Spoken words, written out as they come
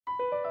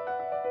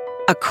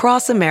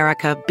Across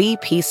America,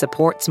 BP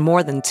supports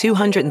more than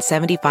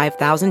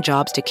 275,000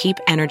 jobs to keep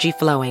energy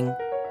flowing.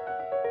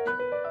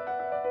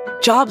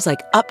 Jobs like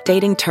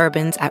updating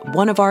turbines at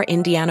one of our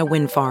Indiana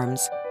wind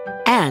farms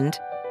and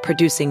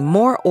producing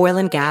more oil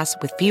and gas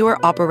with fewer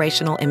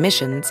operational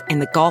emissions in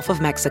the Gulf of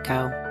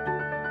Mexico.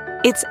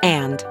 It's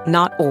and,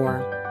 not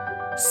or.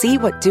 See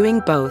what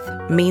doing both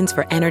means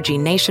for energy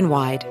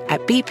nationwide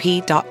at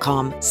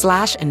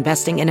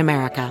bp.com/investing in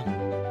America.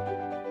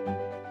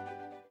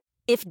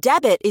 If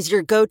debit is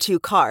your go-to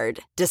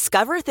card,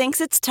 Discover thinks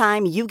it's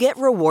time you get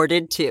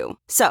rewarded too.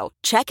 So,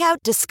 check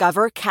out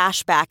Discover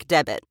Cashback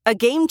Debit, a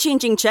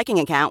game-changing checking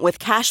account with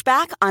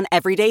cashback on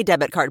everyday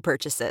debit card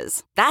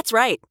purchases. That's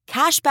right,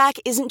 cashback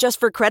isn't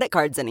just for credit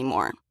cards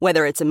anymore.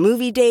 Whether it's a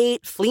movie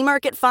date, flea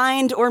market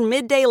find, or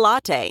midday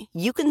latte,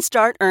 you can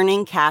start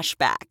earning cash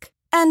back.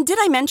 And did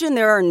I mention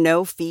there are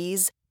no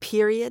fees,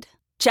 period?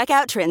 Check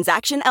out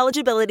transaction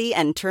eligibility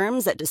and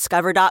terms at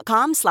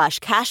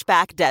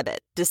discover.com/cashbackdebit.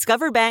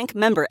 Discover Bank,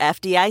 member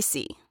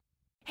FDIC.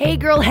 Hey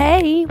girl,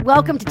 hey!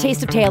 Welcome to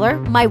Taste of Taylor,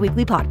 my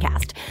weekly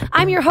podcast.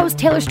 I'm your host,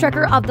 Taylor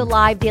Strecker of the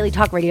live daily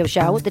talk radio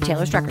show, The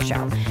Taylor Strecker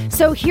Show.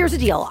 So here's the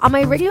deal. On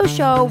my radio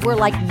show, we're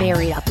like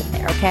married up in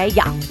there, okay?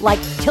 Yeah, like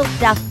till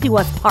death do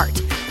us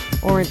part.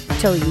 Or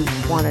until you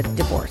want a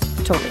divorce.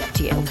 Totally up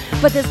to you.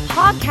 But this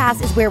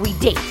podcast is where we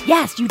date.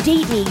 Yes, you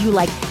date me.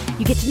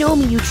 You get to know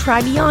me, you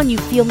try me on, you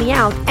feel me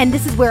out. And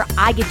this is where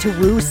I get to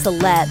woo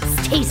celebs,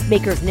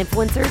 tastemakers, and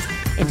influencers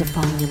into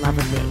falling in love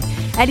with me.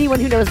 Anyone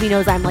who knows me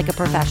knows I'm like a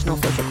professional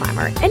social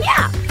climber. And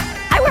yeah,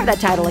 I wear that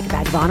title like a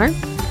badge of honor.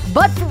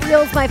 But for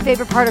reals, my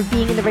favorite part of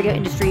being in the radio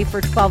industry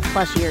for 12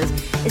 plus years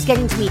is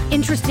getting to meet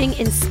interesting,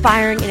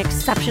 inspiring, and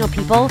exceptional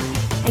people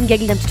and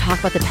getting them to talk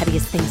about the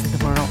pettiest things in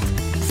the world.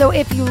 So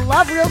if you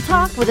love real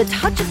talk with a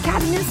touch of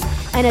cattiness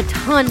and a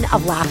ton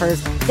of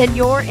laughers, then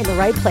you're in the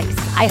right place.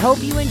 I hope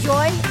you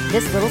enjoy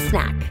this little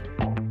snack.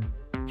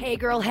 Hey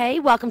girl, hey,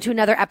 welcome to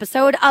another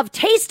episode of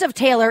Taste of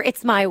Taylor.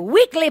 It's my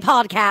weekly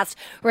podcast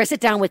where I sit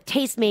down with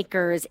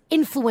tastemakers,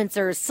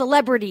 influencers,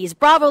 celebrities,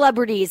 Bravo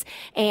celebrities,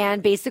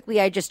 and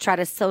basically I just try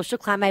to social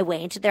climb my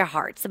way into their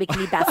hearts so we can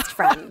be best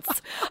friends.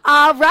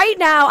 Right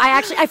now,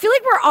 I feel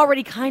like we're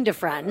already kind of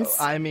friends.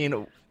 I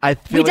mean, I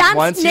feel like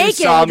once naked.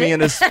 You saw me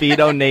in a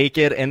Speedo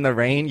naked in the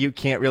rain, you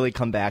can't really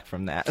come back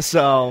from that.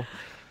 So,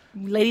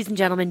 ladies and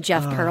gentlemen,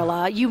 Jeff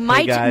Perla. You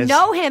might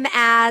know him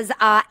as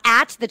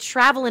at the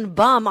Travelin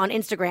Bum on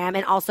Instagram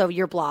and also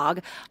your blog,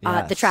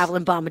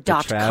 thetravelinbum.com. The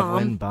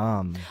Travelin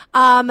Bum.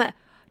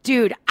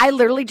 Dude, I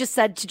literally just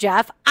said to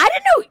Jeff, I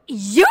didn't know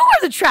you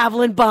were the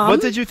Travelin Bum. What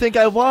did you think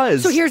I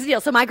was? So here's the deal.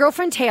 So my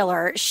girlfriend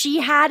Taylor, she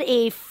had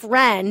a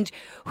friend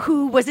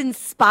who was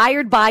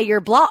inspired by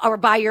your blog or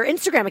by your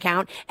Instagram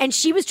account, and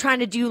she was trying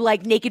to do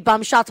like naked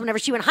bum shots whenever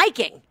she went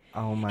hiking.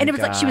 Oh my God. And it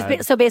was like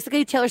so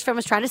basically Taylor's friend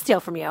was trying to steal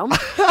from you.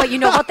 But you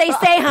know what they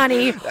say,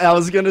 honey. I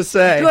was going to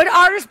say. Good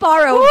artists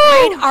borrow,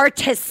 great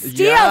artists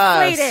steal,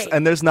 sweetie.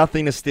 And there's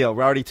nothing to steal.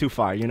 We're already too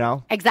far, you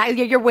know?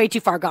 Exactly. You're way too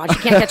far gone. She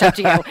can't catch up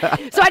to you.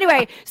 So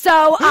anyway,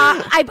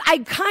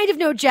 I kind of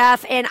know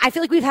Jeff, and I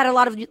feel like we've had a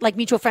lot of like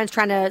mutual friends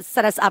trying to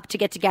set us up to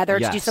get together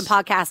to do some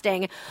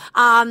podcasting.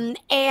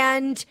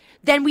 And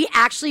then we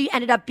actually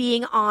ended up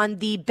being on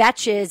the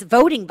Betches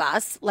voting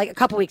bus like a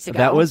couple weeks ago.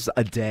 That was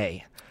a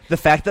day. The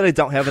fact that I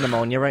don't have an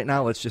pneumonia right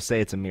now, let's just say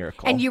it's a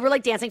miracle. And you were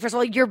like dancing. First of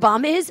all, your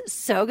bum is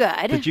so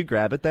good. Did you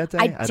grab it that day?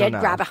 I did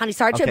grab it, honey.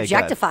 Sorry to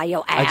objectify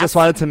your ass. I just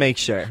wanted to make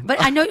sure.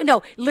 But I know,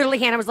 no, literally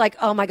Hannah was like,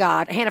 oh my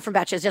God. Hannah from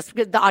Betches, just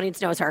the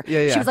audience knows her.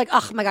 Yeah. She was like,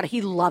 oh my God,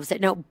 he loves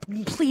it. No,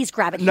 please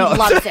grab it. He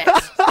loves it.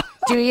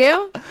 Do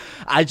you?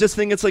 I just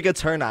think it's like a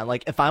turn on.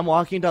 Like if I'm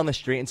walking down the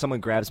street and someone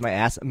grabs my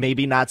ass,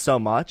 maybe not so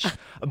much,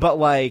 but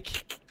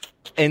like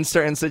in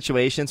certain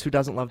situations, who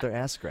doesn't love their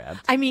ass grabbed?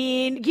 I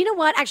mean, you know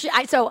what? Actually,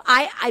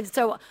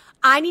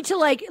 I need to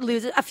like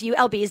lose a few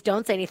lbs.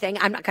 Don't say anything.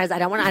 I'm not, because I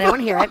don't want to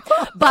hear it.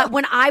 But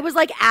when I was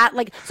like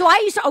so I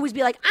used to always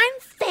be like, I'm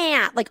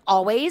fat, like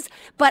always.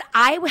 But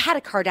I had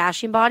a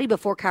Kardashian body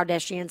before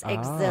Kardashians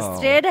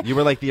existed. You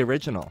were like the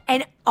original.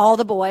 And all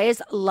the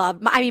boys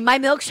loved. My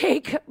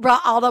milkshake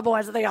brought all the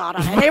boys that they got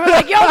on it. They were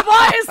like, "Yo, boy,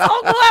 it's so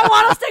cool. I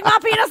want to stick my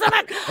penis in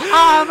it."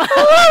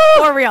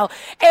 For real.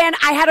 And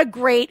I had a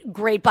great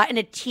butt and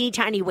a teeny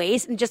tiny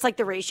waist, and just like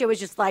the ratio was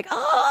just like,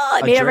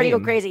 it made everybody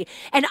go crazy.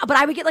 But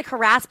I would get like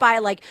harassed by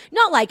like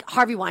not like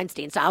Harvey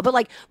Weinstein style, but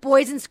like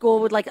boys in school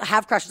would like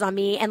have crushes on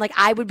me, and like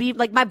I would be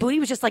like my booty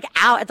was just like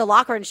out at the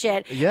locker and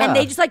shit, and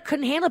they just like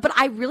couldn't handle it. But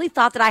I really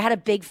thought that I had a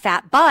big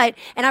fat butt,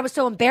 and I was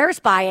so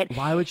embarrassed by it.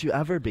 Why would you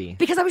ever be?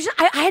 Because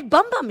I had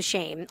bum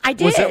shame. I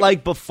did. Was it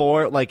like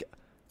before, like,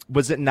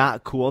 was it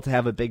not cool to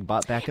have a big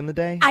butt back in the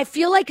day? I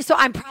feel like, so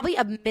I'm probably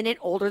a minute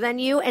older than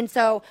you, and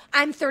so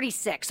I'm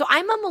 36. So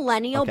I'm a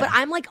millennial, but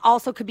I'm like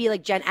also could be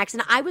like Gen X.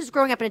 And I was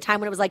growing up in a time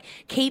when it was like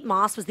Kate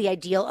Moss was the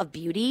ideal of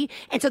beauty.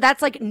 And so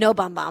that's like no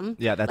bum.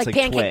 Yeah, that's like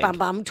pancake twig.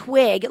 bum,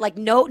 twig, like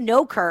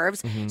no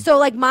curves. Mm-hmm. So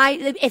like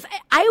if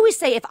I always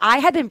say if I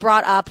had been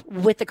brought up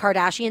with the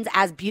Kardashians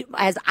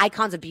as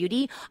icons of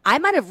beauty, I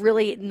might have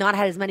really not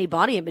had as many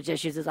body image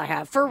issues as I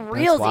have for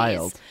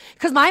realsies.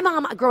 Because my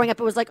mom growing up,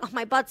 it was like, oh,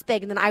 my butt's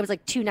big. And then I was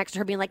like 2 next to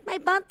her being like, my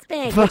butt's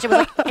big, which it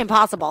was like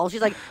impossible.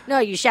 She's like, no,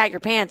 you shat your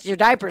pants, your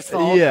diaper's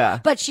full. Yeah.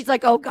 But she's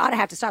like, oh God, I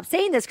have to stop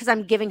saying this because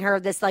I'm giving her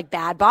this like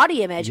bad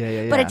body image.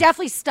 Yeah. But it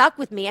definitely stuck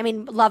with me. I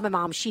mean, love my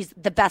mom. She's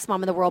the best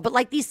mom in the world. But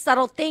like these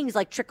subtle things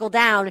like trickle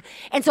down.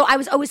 And so I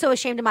was always so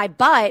ashamed of my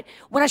butt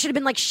when I should have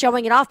been like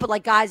showing it off. But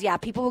like, guys, yeah,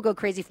 people will go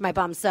crazy for my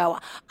bum. So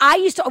I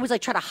used to always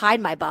like try to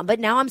hide my bum. But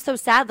now I'm so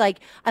sad. Like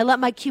I let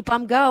my cute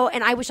bum go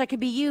and I wish I could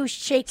be you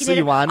shaking it. So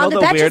you want to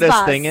know the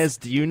weirdest thing is,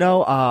 do you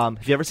know,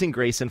 have you ever seen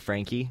Grace and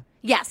Frankie?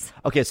 Yes.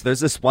 Okay, so there's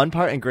this one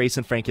part in Grace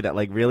and Frankie that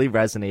like really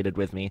resonated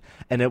with me,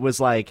 and it was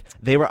like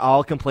they were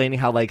all complaining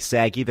how like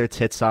saggy their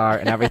tits are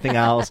and everything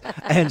else,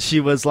 and she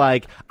was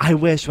like, I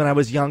wish when I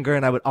was younger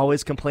and I would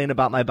always complain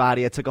about my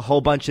body, I took a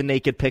whole bunch of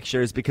naked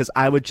pictures because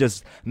I would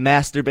just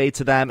masturbate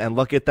to them and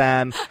look at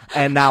them,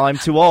 and now I'm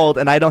too old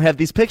and I don't have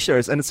these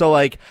pictures, and so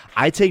like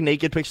I take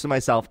naked pictures of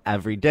myself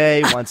every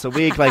day, once a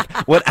week, like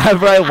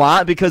whatever I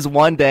want, because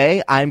one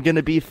day I'm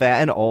gonna be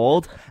fat and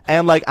old,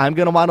 and like I'm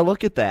gonna want to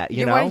look at that,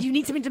 you know? You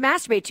need something to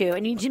masturbate to,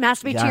 and you need to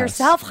masturbate to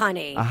yourself,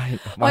 honey.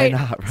 Why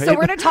not, right? So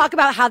we're going to talk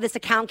about how this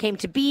account came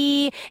to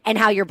be and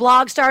how your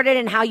blog started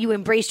and how you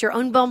embrace your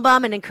own bum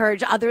bum and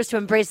encourage others to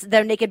embrace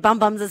their naked bum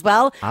bums as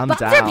well.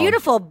 Bums are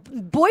beautiful.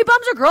 Boy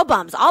bums or girl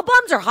bums. All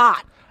bums are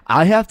hot.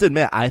 I have to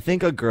admit, I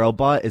think a girl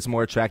butt is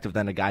more attractive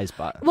than a guy's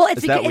butt. Well,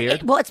 is that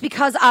weird? It's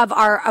because of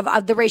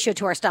of the ratio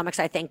to our stomachs.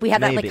 I think we have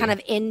that like kind of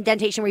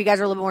indentation where you guys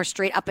are a little more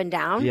straight up and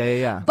down.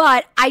 Yeah.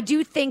 But I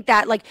do think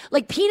that like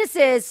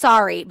penises,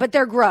 sorry, but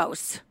they're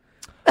gross.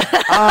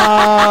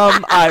 All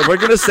right, we're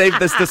gonna save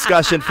this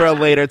discussion for a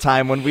later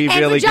time when we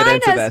really get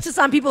into this. To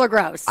some people are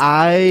gross.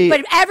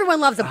 But everyone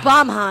loves a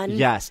bum, hun.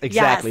 Yes,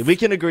 exactly. Yes. We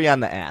can agree on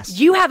the ass.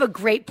 You have a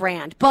great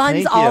brand,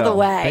 buns all the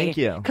way. Thank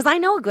you. Because I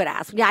know a good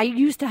ass. Yeah, I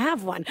used to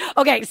have one.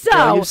 Okay, so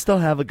Girl, you still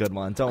have a good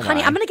one. Don't honey,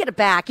 lie. I'm gonna get it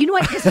back. You know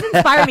what? This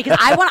inspired me because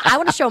I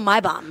want to show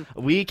my bum.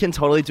 We can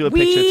totally do a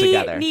picture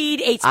together. We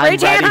need a spray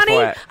tan,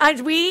 honey.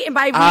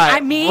 I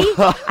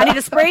need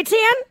a spray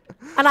tan.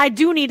 And I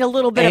do need a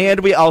little bit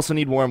and we also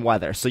need warm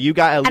weather. So you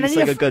got at least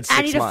like a good 6 months.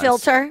 I need a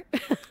filter.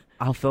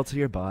 I'll filter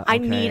your butt. I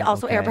need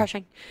also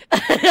airbrushing.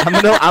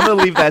 I'm gonna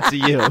leave that to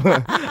you.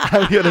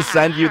 I'm gonna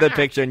send you the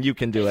picture and you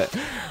can do it.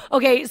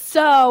 Okay,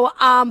 so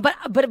we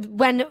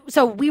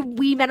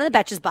met on the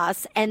Betches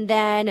bus and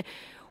then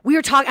we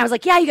were talking. I was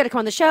like, yeah, you got to come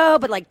on the show,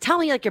 but like, tell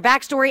me like your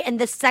backstory. And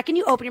the second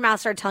you open your mouth,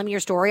 started telling me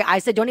your story, I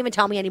said, don't even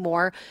tell me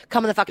anymore.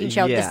 Come on the fucking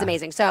show. Yeah. This is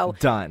amazing. So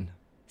done.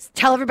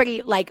 Tell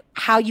everybody like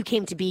how you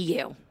came to be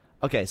you.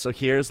 Okay, so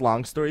here's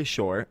long story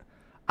short.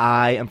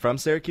 I am from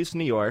Syracuse,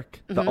 New York,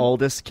 the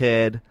oldest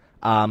kid,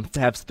 to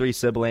have 3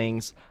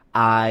 siblings.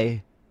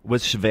 I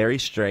was very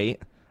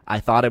straight. I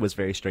thought I was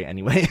very straight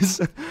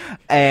anyways.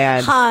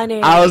 And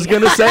honey. I was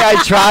going to say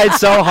I tried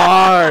so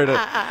hard.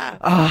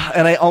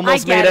 And I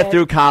almost made it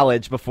through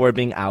college before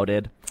being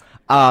outed.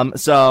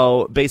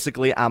 So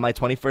basically on my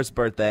 21st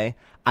birthday,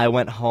 I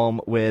went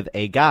home with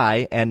a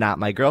guy and not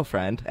my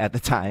girlfriend at the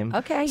time.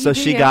 Okay. So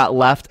she got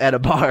left at a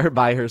bar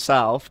by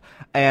herself,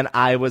 and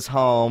I was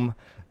home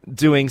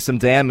doing some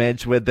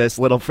damage with this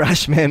little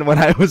freshman when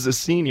I was a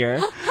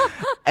senior.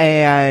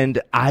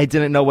 And I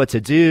didn't know what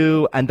to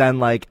do. And then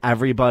like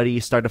everybody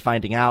started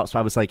finding out. So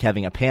I was like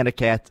having a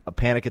panic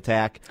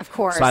attack. Of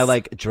course. So I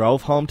like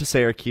drove home to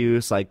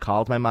Syracuse, like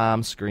called my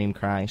mom, scream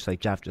crying. She's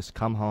like, Jeff, just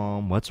come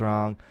home. What's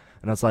wrong?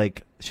 And I was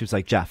like, she was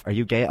like, Jeff, are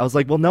you gay? I was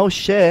like, well, no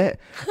shit.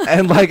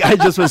 And like, I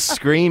just was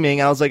screaming.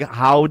 I was like,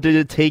 how did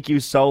it take you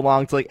so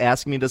long to like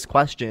ask me this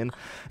question?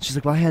 She's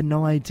like, well, I had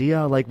no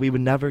idea. Like, we would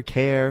never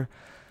care.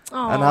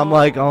 Aww. And I'm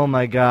like, oh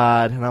my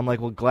God. And I'm like,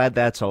 well, glad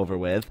that's over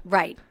with.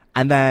 Right.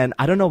 And then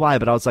I don't know why,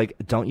 but I was like,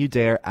 don't you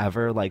dare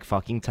ever like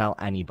fucking tell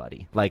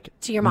anybody. Like,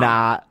 to your mom.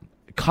 Not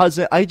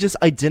cousin. I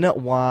didn't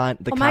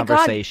want the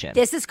conversation. God.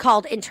 This is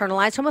called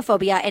internalized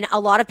homophobia, and a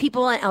lot of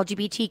people in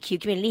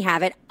LGBTQ community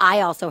have it.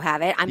 I also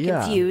have it. I'm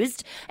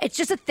confused. It's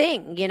just a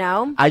thing, you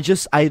know?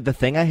 The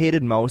thing I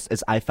hated most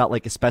is I felt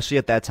like, especially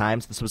at that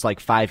time, so this was like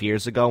 5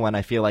 years ago when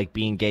I feel like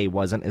being gay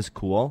wasn't as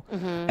cool.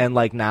 And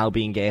like now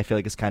being gay, I feel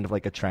like it's kind of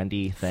like a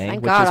trendy thing.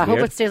 Thank which God. is I weird.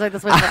 hope it stays like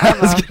this way forever.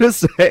 I was going to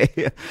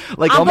say,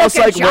 like almost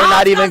like we're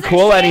not even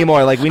cool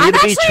anymore. Like we need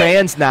to be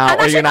trans now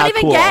or you're not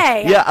cool.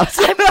 Gay. Yeah.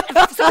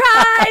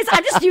 Surprise!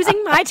 I'm just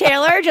using my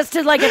Taylor just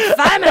to like get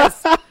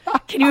famous.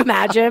 Can you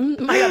imagine?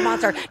 My God,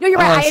 monster. No, you're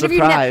right.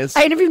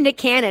 I interviewed Nick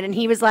Cannon, and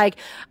he was like,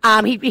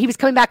 he was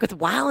coming back with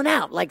Wildin'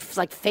 Out, like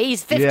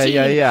phase 15.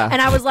 Yeah.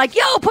 And I was like,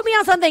 yo, put me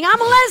on something. I'm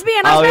a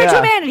lesbian. I'm married to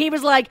a man. And he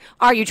was like,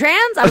 are you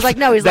trans? I was like,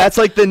 no. He's that's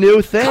like the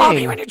new thing. Call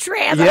me when you're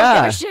trans. I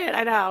don't give a shit.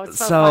 I know. It's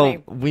so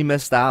funny. We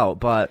missed out,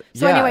 but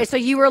so anyway, so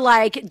you were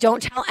like,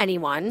 don't tell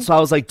anyone. So I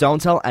was like,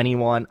 don't tell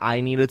anyone.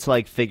 I needed to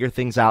like figure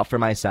things out for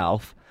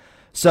myself.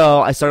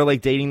 So I started like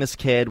dating this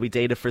kid. We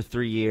dated for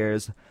 3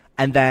 years.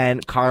 And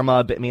then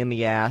karma bit me in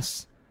the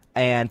ass.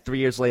 And 3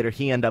 years later,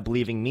 he ended up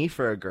leaving me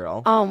for a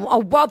girl.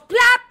 Well,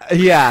 blap.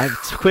 Yeah,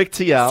 it's quick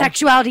to yell.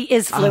 Sexuality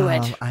is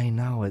fluid. I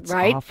know, it's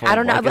right? awful. I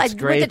don't know. Like, it's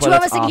great, with the two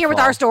of us in here with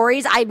awful. our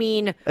stories, I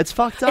mean, it's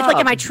fucked up. It's like,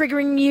 am I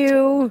triggering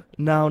you?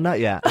 No, not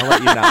yet. I'll let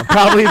you know.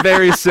 Probably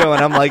very soon.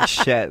 I'm like,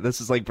 shit,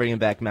 this is like bringing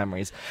back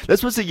memories.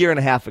 This was a year and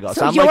a half ago,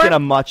 so I'm like in a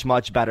much,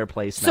 much better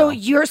place now.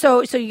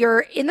 So you're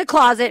in the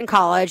closet in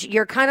college.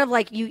 You're kind of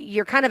like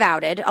you're kind of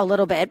outed a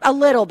little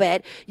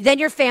bit. Then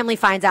your family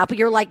finds out, but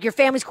you're like, your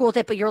family's cool with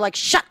it, but you're like,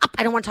 shut up.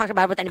 I don't want to talk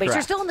about it with anybody. So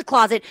you're still in the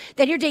closet.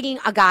 Then you're dating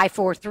a guy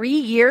for 3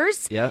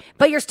 years. Yep.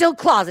 But you're still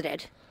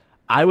closeted.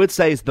 I would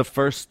say the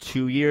first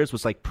 2 years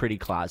was like pretty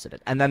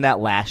closeted. And then that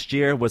last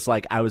year was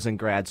like I was in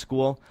grad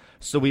school.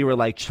 So we were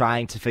like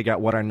trying to figure out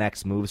what our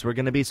next moves were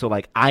going to be. So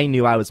like I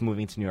knew I was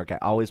moving to New York. I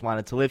always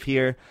wanted to live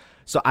here.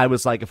 So I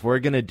was like, if we're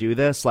going to do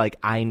this, like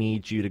I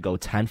need you to go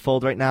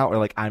tenfold right now or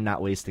like I'm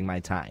not wasting my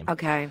time.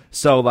 Okay.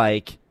 So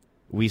like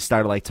we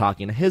started like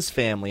talking to his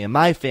family and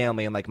my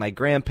family and like my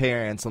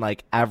grandparents and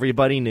like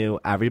everybody knew.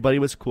 Everybody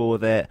was cool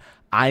with it.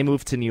 I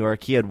moved to New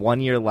York. He had 1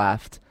 year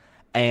left.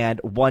 And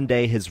one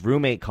day his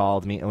roommate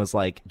called me and was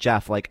like,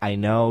 Jeff, like, I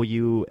know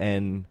you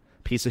and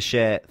piece of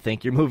shit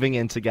think you're moving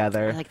in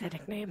together. I like that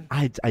nickname.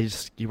 I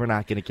just, you were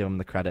not going to give him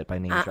the credit by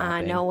name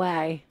dropping. No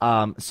way.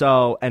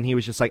 And he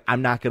was just like,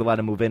 I'm not going to let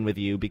him move in with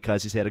you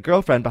because he's had a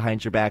girlfriend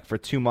behind your back for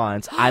 2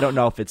 months. I don't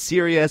know if it's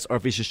serious or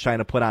if he's just trying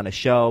to put on a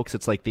show because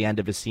it's like the end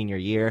of his senior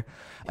year.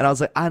 And I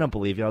was like, I don't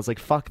believe you. I was like,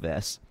 fuck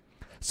this.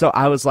 So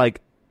I was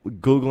like,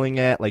 Googling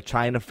it, like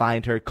trying to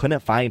find her,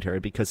 couldn't find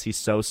her because he's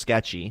so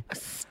sketchy.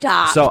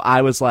 Stop. So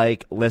I was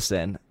like,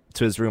 listen,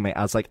 to his roommate,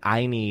 I was like,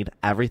 I need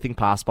everything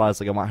possible. I was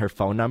like, I want her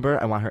phone number.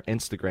 I want her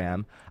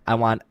Instagram. I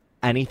want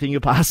anything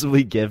you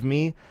possibly give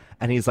me.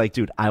 And he's like,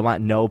 dude, I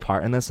want no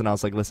part in this. And I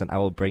was like, listen, I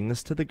will bring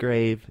this to the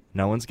grave.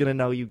 No one's going to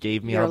know you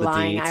gave me all the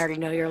lying. deets. I already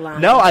know you're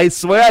lying. No, I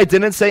swear I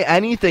didn't say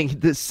anything.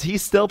 He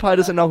still probably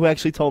doesn't know who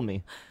actually told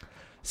me.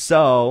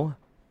 So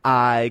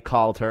I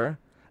called her.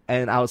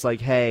 And I was like,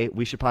 hey,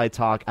 we should probably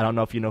talk. I don't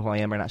know if you know who I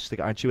am or not. She's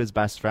like, aren't you his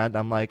best friend?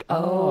 I'm like,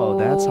 oh,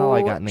 that's how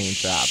I got name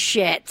dropped.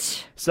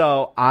 Shit.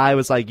 So I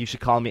was like, you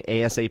should call me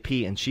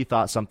ASAP. And she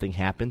thought something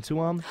happened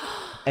to him.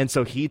 And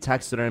so he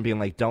texted her and being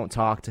like, don't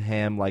talk to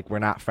him. Like, we're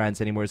not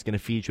friends anymore. He's going to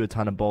feed you a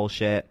ton of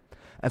bullshit.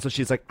 And so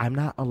she's like, I'm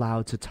not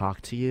allowed to talk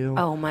to you.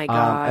 Oh, my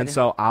God. And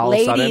so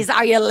Ladies,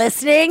 are you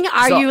listening?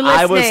 Are you listening?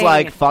 I was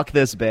like, fuck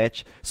this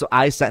bitch. So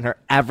I sent her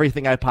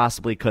everything I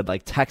possibly could,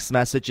 like text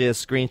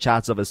messages,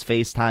 screenshots of his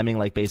FaceTiming,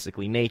 like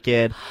basically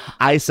naked.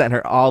 I sent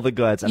her all the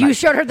goods. And you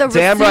showed her the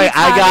damn receipt,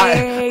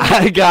 right,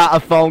 I got a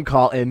phone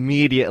call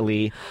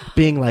immediately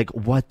being like,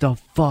 what the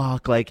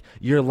fuck? Like,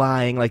 you're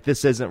lying. Like,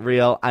 this isn't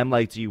real. I'm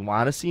like, do you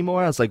want to see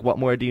more? I was like, what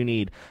more do you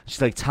need?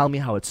 She's like, tell me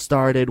how it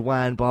started,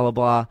 when, blah, blah,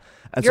 blah.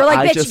 And you're so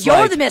like, bitch,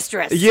 you're the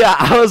mistress. Yeah,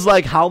 I was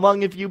like, how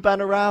long have you been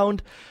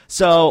around?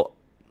 So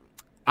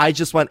I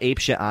just went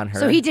apeshit on her.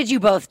 So he did you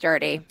both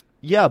dirty.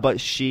 Yeah,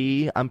 but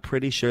I'm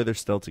pretty sure they're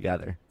still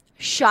together.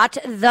 Shut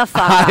the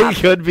fuck up. I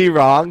could be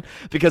wrong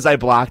because I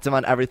blocked him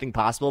on everything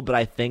possible, but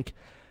I think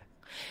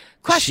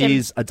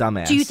she's a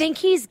dumbass. Do you think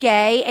he's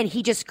gay and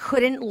he just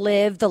couldn't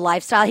live the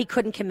lifestyle? He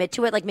couldn't commit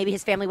to it? Like maybe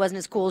his family wasn't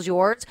as cool as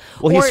yours?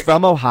 Well, he's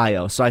from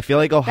Ohio, so I feel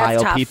like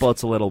Ohio people,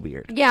 it's a little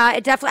weird. Yeah,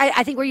 it definitely.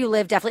 I think where you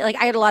live, definitely.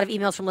 Like I had a lot of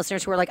emails from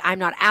listeners who were like, I'm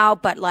not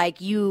out, but like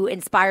you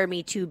inspire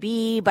me to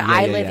be, but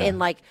I live in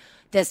like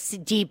this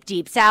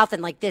deep South,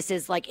 and like this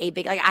is like a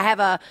big, like I have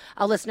a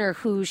listener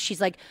who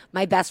she's like,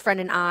 my best friend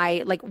and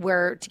I, like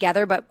we're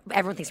together, but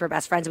everyone thinks we're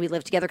best friends. We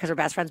live together because we're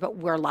best friends, but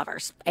we're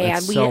lovers. And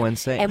it's so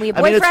insane. And we have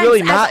I mean, it's boyfriends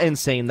really not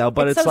insane though,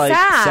 but it's so like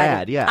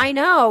sad. Yeah, I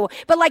know,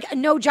 but like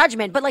no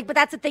judgment. But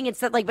that's the thing. It's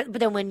that like, but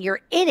then when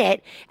you're in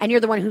it and you're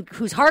the one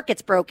whose heart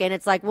gets broken,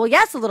 it's like, well,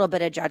 yes, a little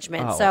bit of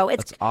judgment. Oh, so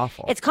it's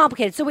awful. It's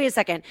complicated. So wait a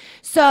second.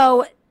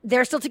 So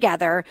they're still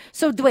together.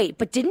 So wait,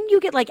 but didn't you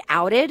get like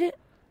outed?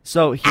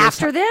 So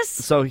after this?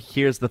 So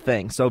here's the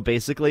thing. So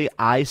basically,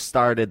 I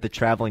started the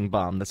Traveling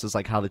Bum. This is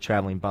like how the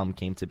Traveling Bum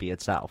came to be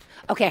itself.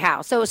 Okay,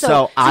 how? So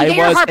I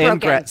was in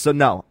grad. So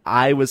no,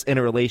 I was in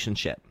a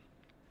relationship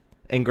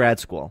in grad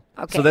school.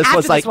 Okay, so this after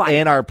was like this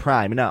in our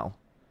prime. No.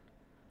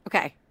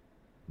 Okay.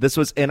 This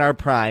was in our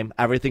prime.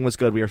 Everything was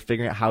good. We were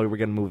figuring out how we were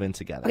going to move in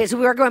together. Okay, so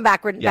we were going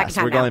backward. Yes, back in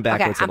time we're going now.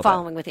 backwards. Okay, I'm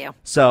following with you.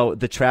 So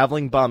the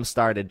Traveling Bum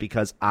started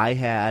because I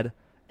had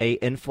a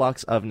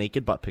influx of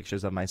naked butt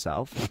pictures of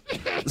myself.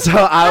 So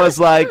I was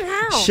like,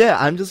 shit,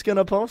 I'm just going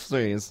to post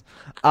these.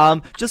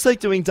 Just like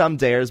doing dumb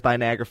dares by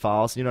Niagara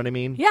Falls. You know what I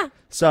mean? Yeah.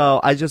 So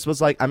I just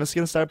was like, I'm just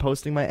going to start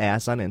posting my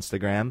ass on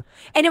Instagram.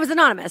 And it was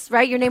anonymous,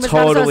 right? Your name was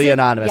totally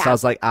anonymous. Yeah. I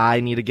was like, I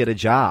need to get a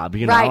job.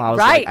 You know, right, I was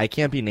like, I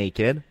can't be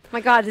naked. Oh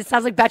my God, it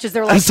sounds like betches.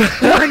 They're like,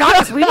 we're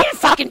anonymous. We need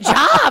fucking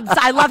jobs.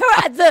 I love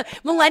how the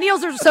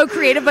millennials are so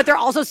creative, but they're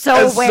also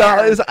so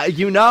aware.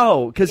 You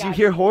know, because you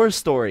hear horror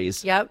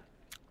stories. Yep.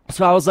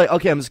 So I was like,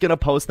 okay, I'm just going to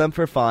post them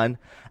for fun.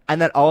 And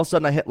then all of a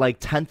sudden I hit like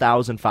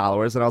 10,000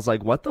 followers. And I was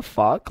like, what the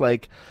fuck?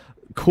 Like,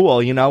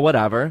 cool, you know,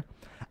 whatever.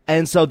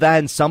 And so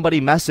then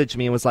somebody messaged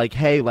me and was like,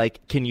 hey,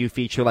 like, can you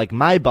feature like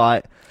my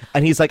butt?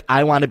 And he's like,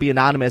 I want to be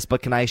anonymous,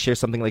 but can I share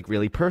something like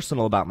really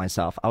personal about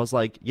myself? I was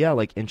like, yeah,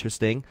 like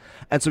interesting.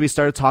 And so we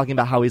started talking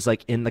about how he's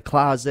like in the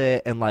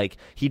closet and like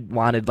he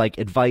wanted like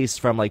advice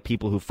from like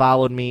people who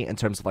followed me in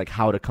terms of like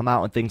how to come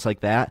out and things like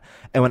that.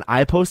 And when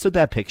I posted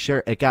that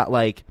picture, it got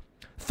like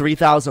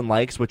 3,000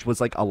 likes, which was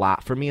like a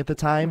lot for me at the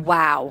time.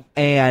 Wow.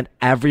 And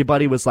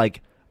everybody was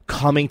like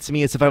coming to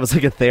me as if I was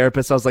like a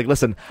therapist. I was like,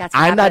 listen,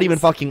 I'm not even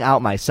fucking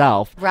out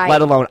myself, let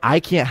alone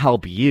I can't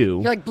help you.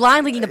 You're like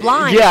blind leading the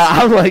blind. Yeah,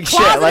 I'm like,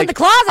 shit. Like, in the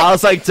closet. I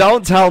was like,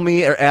 don't tell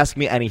me or ask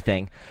me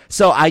anything.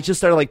 So I just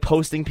started like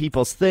posting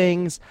people's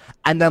things.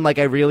 And then like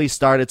I really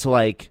started to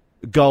like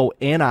go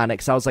in on it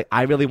because I was like,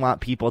 I really want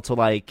people to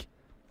like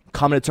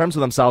come to terms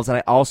with themselves. And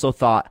I also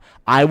thought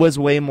I was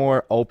way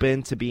more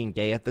open to being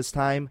gay at this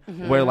time,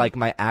 where like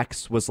my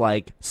ex was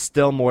like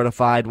still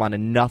mortified, wanted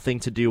nothing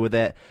to do with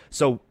it.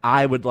 So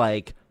I would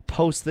like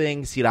post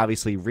things, he'd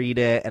obviously read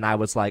it, and I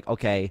was like,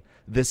 okay,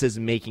 this is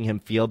making him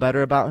feel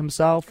better about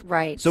himself.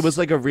 Right. So it was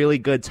like a really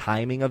good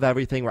timing of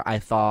everything where I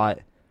thought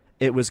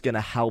it was going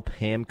to help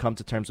him come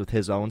to terms with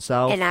his own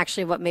self. And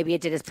actually what maybe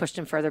it did is pushed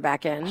him further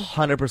back in.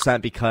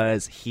 100%,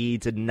 because he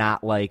did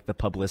not like the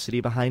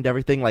publicity behind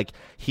everything. Like,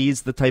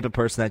 he's the type of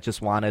person that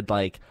just wanted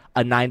like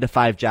a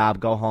 9-to-5 job,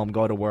 go home,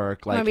 go to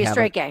work. Like, want to be a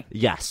straight gay.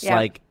 Yes. Yep.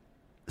 Like,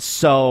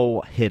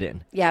 so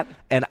hidden. Yep.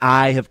 And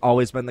I have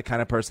always been the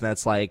kind of person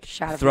that's like,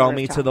 throw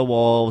me to the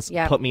wolves,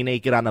 put me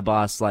naked on the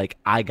bus, like,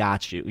 I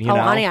got you. You know?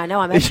 Honey, I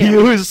know. I met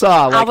you. You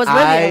saw. Like, I was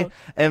with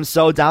you. Am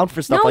so down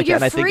for stuff like that,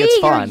 and I think free.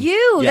 it's fun. You're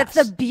you. Yes.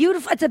 That's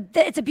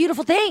it's a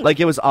beautiful thing. Like,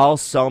 it was all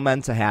so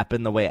meant to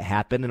happen the way it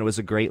happened, and it was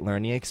a great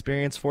learning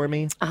experience for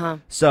me. Uh-huh.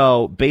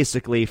 So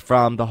basically,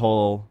 from the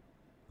whole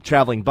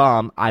traveling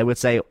bum, I would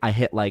say I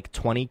hit like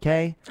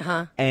 20K.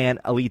 And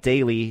Elite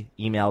Daily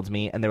emailed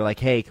me and they were like,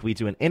 hey, can we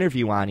do an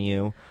interview on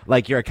you?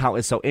 Like, your account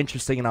is so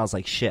interesting. And I was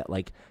like, shit,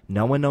 like,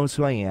 no one knows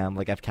who I am.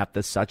 Like, I've kept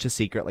this such a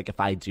secret. Like,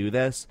 if I do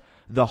this,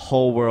 the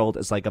whole world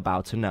is like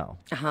about to know.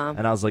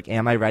 And I was like,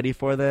 am I ready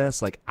for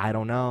this? Like, I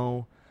don't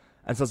know.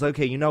 And so I was like,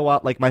 okay, you know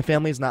what? Like, my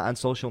family's not on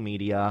social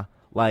media.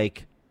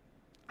 Like,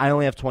 I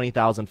only have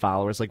 20,000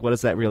 followers. Like, what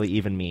does that really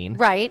even mean?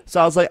 Right.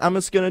 So I was like, I'm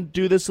just going to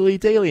do this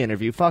Elite Daily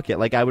interview. Fuck it.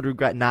 Like, I would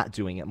regret not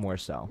doing it more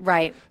so.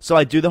 Right. So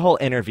I do the whole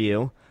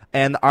interview,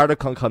 and the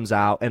article comes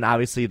out, and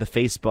obviously the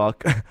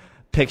Facebook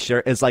picture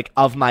is, like,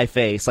 of my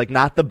face. Like,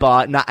 not the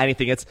butt, not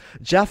anything. It's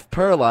Jeff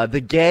Perla,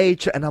 the gay...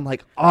 and I'm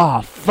like,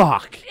 oh,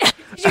 fuck.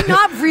 Did you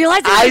not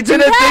realize I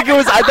didn't think it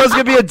was... I thought it was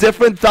going to be a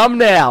different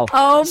thumbnail.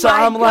 Oh, so my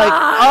God. I'm like,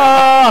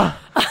 oh...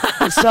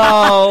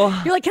 So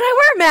you're like, can I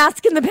wear a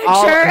mask in the picture? No,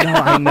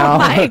 I know. Oh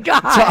my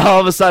God. So all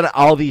of a sudden,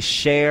 all these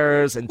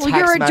shares and text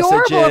you're adorable.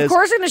 messages. Of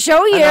course, I'm going to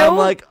show you. And I'm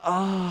like,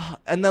 oh.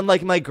 And then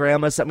like my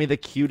grandma sent me the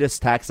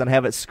cutest text, and I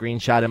have it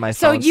screenshot in my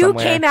phone. So you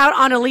somewhere. came out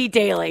on Elite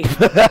Daily.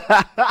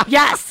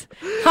 Yes,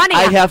 honey.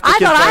 I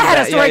thought I had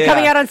a story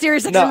coming out on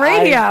Sirius XM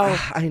Radio.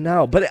 I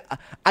know, but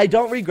I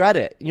don't regret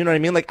it. You know what I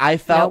mean? Like, I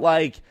felt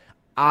like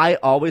I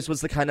always was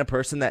the kind of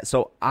person that,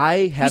 so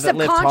I haven't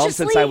lived home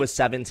since I was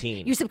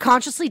 17. You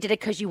subconsciously did it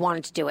because you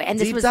wanted to do it. And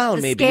this Deep was down,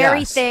 the maybe, scary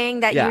yes.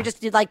 thing that you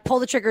just did, like, pull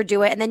the trigger,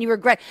 do it, and then you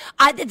regret.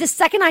 The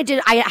second I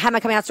had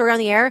my coming out story on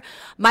the air,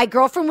 my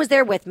girlfriend was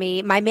there with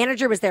me. My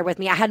manager was there with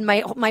me. I had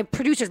my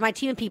producers, my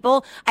team of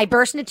people. I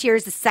burst into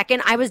tears the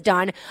second I was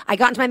done. I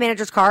got into my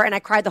manager's car, and I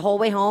cried the whole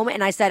way home,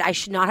 and I said, I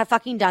should not have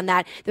fucking done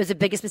that. It was the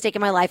biggest mistake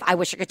in my life. I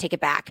wish I could take it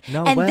back.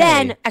 No and way.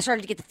 then I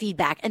started to get the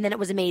feedback, and then it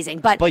was amazing.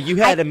 But you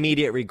had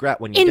immediate regret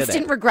when you did it.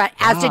 Instant regret.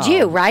 As did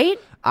you, right?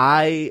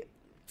 When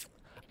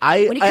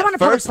you come on a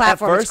public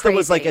platform, at it's first it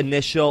was like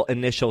crazy.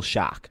 initial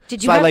shock.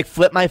 Did you I like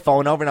flipped my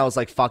phone over and I was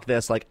like, fuck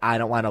this, like I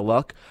don't want to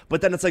look.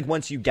 But then it's like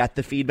once you get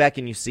the feedback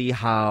and you see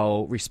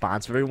how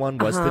responsive everyone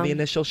was to the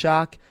initial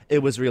shock, it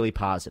was really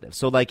positive.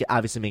 So like it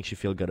obviously makes you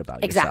feel good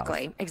about yourself.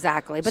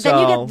 Exactly. But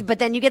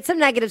then you get some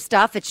negative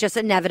stuff. It's just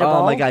inevitable.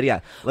 Oh my God,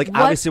 yeah. Like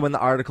obviously when the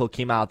article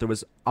came out, there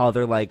was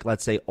other like,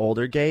 let's say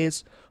older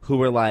gays who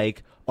were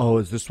like, oh,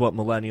 is this what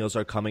millennials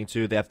are coming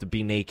to? They have to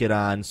be naked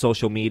on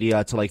social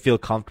media to like feel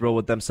comfortable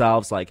with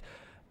themselves. Like,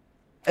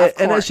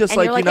 and it's just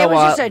like, you know what? It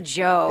was just a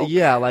joke.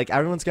 Yeah, like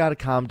everyone's got to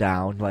calm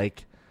down.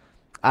 Like,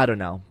 I don't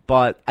know.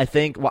 But I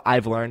think what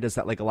I've learned is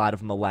that like a lot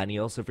of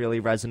millennials have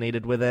really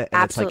resonated with it.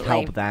 And Absolutely. it's like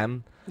helped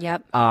them.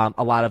 Yep.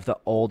 A lot of the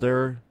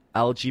older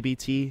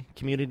LGBT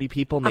community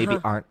people maybe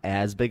aren't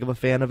as big of a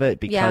fan of it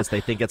because they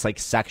think it's like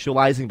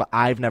sexualizing, but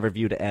I've never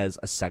viewed it as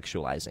a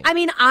sexualizing. I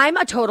mean, I'm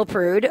a total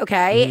prude,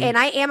 okay? And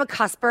I am a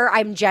cusper.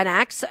 I'm Gen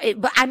X,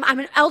 but I'm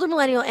an elder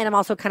millennial and I'm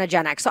also kind of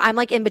Gen X. So I'm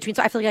like in between.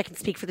 So I feel like I can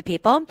speak for the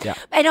people. Yeah.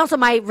 And also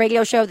my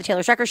radio show, The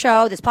Taylor Strecker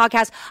Show, this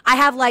podcast, I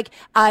have like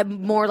a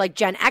more like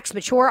Gen X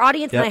mature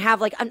audience and I have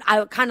like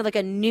a kind of like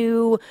a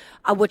new,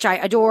 which I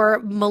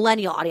adore,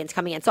 millennial audience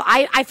coming in. So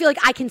I feel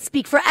like I can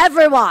speak for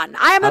everyone.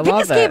 I am a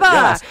peacekeeper.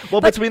 Yes.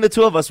 Well, between the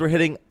two of us, we're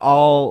hitting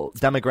all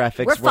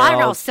demographics. We're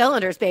firing all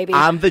cylinders, baby.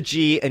 I'm the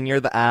G and you're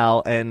the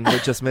L, and we're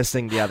just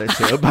missing the other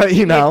two. But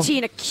you know, a G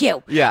and a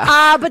Q.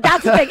 Yeah. But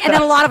that's the thing, and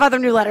then a lot of other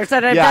new letters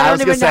that I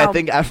don't even know. I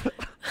think.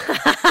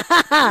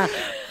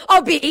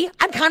 Oh, B.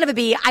 I'm kind of a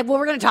B.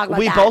 We're going to talk about that.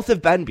 We both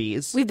have been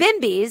Bs. We've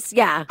been Bs.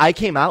 Yeah. I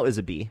came out as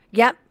a B.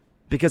 Yep.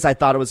 Because I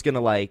thought it was going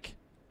to like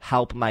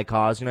help my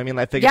cause. You know what I mean?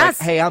 I figured, like,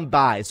 hey, I'm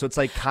bi. So it's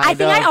like kind of I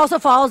think I also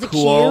fall as a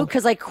cool. Q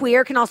because like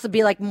queer can also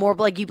be like more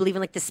like you believe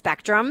in like the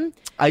spectrum.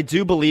 I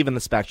do believe in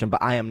the spectrum,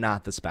 but I am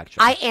not the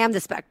spectrum. I am the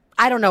spectrum.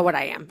 I don't know what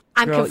I am.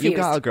 I'm confused. You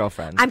got a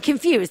girlfriend. I'm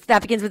confused.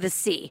 That begins with a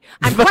C.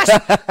 I'm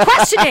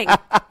questioning.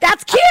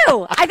 That's Q.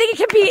 I think it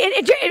can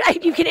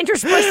be, you can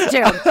intersperse the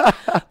two.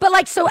 But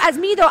like, so as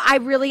me though, I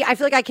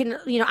feel like I can,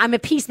 I'm a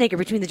peacemaker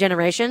between the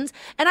generations.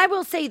 And I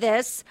will say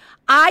this,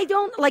 I'm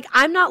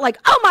not like,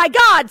 oh my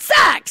God,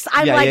 sex.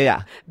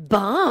 I'm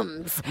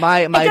bums.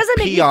 My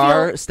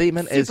PR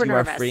statement is you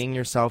nervous. are freeing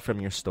yourself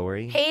from your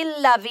story. Hey,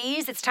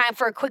 lovies. It's time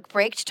for a quick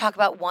break to talk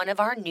about one of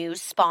our new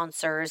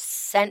sponsors,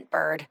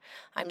 Scentbird.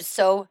 I'm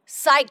so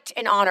psyched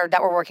and honored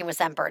that we're working with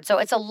Scentbird. So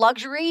it's a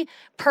luxury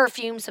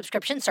perfume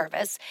subscription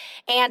service,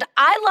 and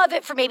I love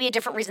it for maybe a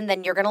different reason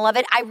than you're going to love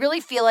it. I really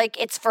feel like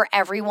it's for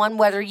everyone,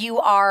 whether you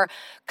are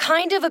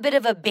kind of a bit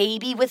of a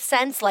baby with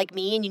scents like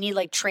me and you need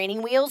like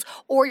training wheels,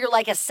 or you're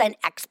like a scent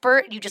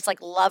expert, you just like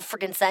love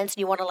freaking scents and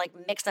you want to like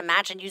mix and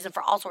match and use them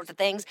for all sorts of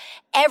things.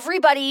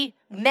 Everybody,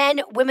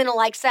 men, women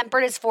alike,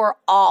 Scentbird is for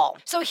all.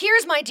 So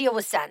here's my deal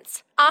with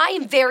scents. I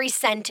am very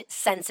scent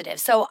sensitive.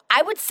 So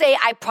I would say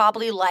I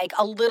probably like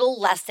a little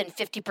less than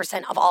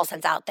 50% of all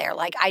scents out there.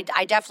 Like I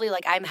definitely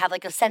I have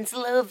like a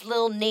sensitive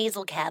little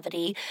nasal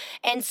cavity.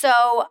 And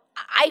so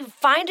I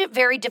find it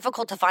very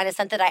difficult to find a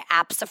scent that I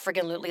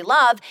abso-friggin-lutely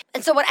love.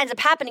 And so what ends up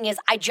happening is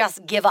I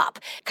just give up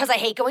because I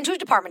hate going to a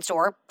department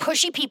store,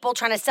 pushy people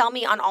trying to sell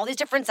me on all these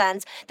different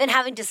scents, then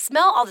having to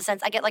smell all the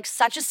scents. I get like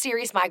such a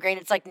serious migraine.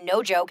 It's like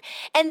no joke.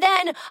 And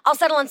then I'll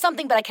settle on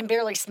something, but I can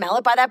barely smell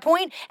it by that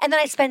point. And then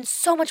I spend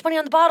so much money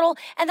on the bottle,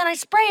 and then I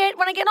spray it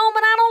when I get home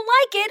and I don't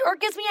like it or it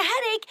gives me a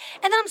headache,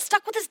 and then I'm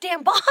stuck with this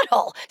damn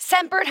bottle.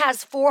 Scentbird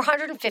has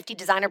 450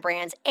 designer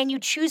brands, and you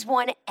choose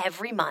one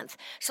every month.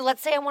 So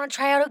let's say I want to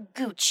try out a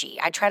Gucci.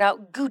 I tried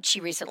out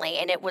Gucci recently,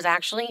 and it was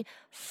actually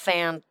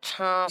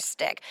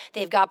fantastic.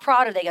 They've got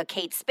Prada, they got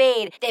Kate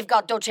Spade, they've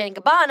got Dolce &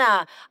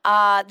 Gabbana,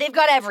 they've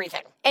got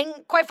everything.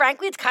 And quite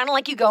frankly, it's kind of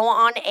like you go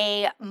on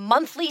a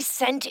monthly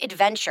scent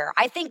adventure.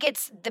 I think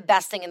it's the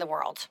best thing in the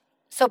world.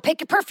 So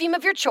pick a perfume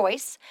of your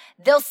choice.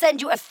 They'll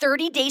send you a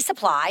 30-day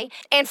supply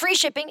and free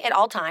shipping at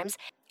all times.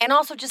 And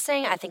also just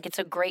saying, I think it's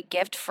a great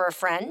gift for a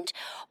friend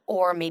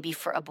or maybe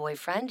for a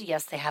boyfriend.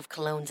 Yes, they have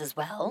colognes as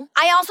well.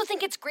 I also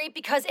think it's great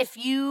because if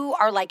you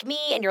are like me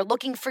and you're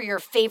looking for your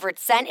favorite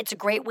scent, it's a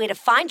great way to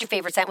find your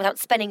favorite scent without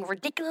spending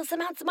ridiculous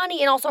amounts of money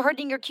and also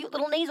hurting your cute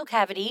little nasal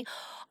cavity.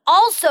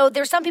 Also,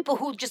 there's some people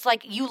who just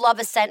like, you love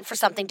a scent for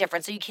something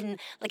different. So you can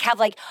like have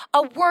like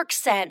a work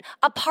scent,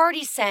 a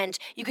party scent.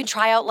 You can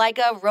try out like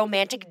a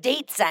romantic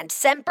date scent.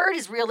 Scentbird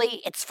is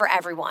really, it's for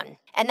everyone.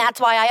 And that's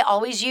why I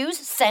always use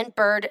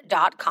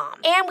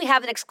Scentbird.com. And we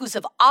have an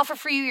exclusive offer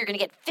for you. You're going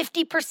to get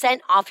 50%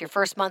 off your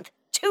first month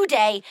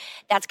today.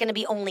 That's going to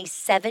be only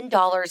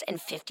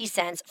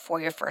 $7.50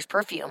 for your first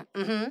perfume.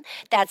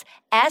 That's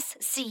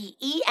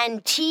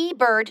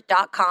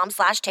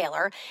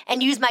SCENTbird.com/Taylor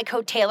and use my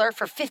code Taylor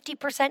for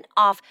 50%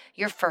 off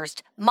your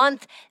first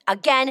month.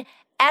 Again,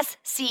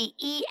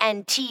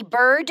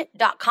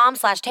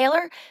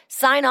 SCENTbird.com/Taylor.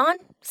 Sign on,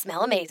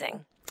 smell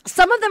amazing.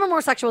 Some of them are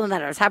more sexual than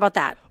others. How about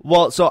that?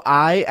 Well, so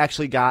I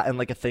actually got in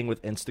like a thing with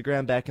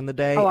Instagram back in the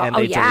day, and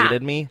they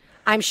deleted me.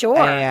 I'm sure.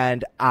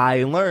 And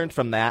I learned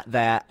from that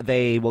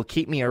they will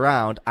keep me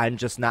around. I'm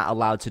just not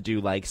allowed to do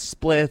like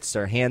splits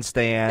or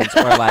handstands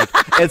or like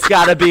it's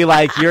got to be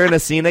like you're in a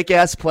scenic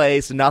ass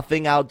place,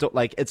 nothing outdoor.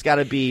 Like it's got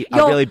to be a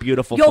really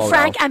beautiful photo. Your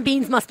Frank and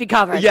beans must be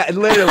covered. Yeah,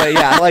 literally.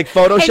 Yeah, like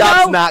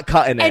Photoshop's not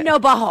cutting it. And no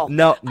butthole.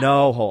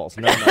 No holes.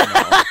 No.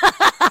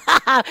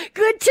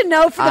 Good to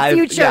know for the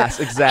future.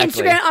 Yes,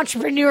 exactly. Instagram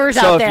entrepreneurs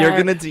out there. So there. if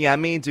you're going to DM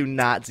me, do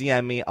not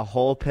DM me a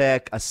whole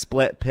pic, a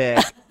split pic,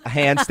 a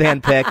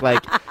handstand pic.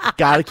 Like,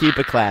 got to keep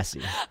it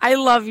classy. I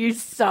love you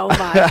so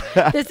much.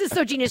 This is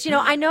so genius.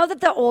 I know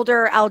that the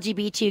older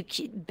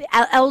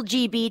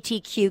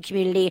LGBTQ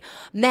community,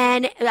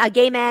 men,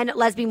 gay men,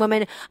 lesbian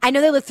women, I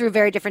know they live through a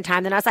very different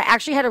time than us. I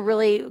actually had a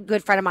really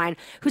good friend of mine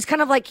who's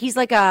kind of like, he's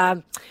like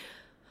a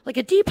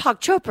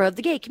Deepak Chopra of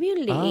the gay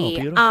community. Oh,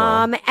 beautiful.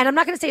 And I'm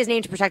not going to say his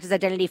name to protect his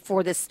identity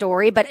for this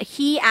story, but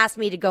he asked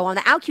me to go on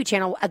the OutQ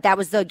channel. That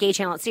was the gay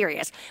channel at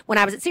Sirius when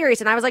I was at Sirius.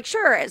 And I was like,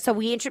 sure. So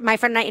my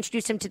friend and I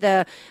introduced him to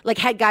the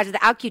head guys of the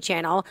OutQ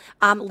channel.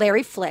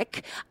 Larry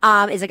Flick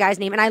is a guy's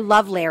name. And I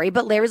love Larry,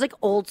 but Larry's like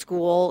old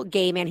school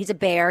gay man. He's a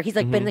bear. He's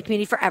like been in the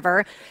community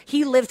forever.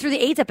 He lived through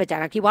the AIDS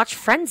epidemic. He watched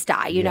friends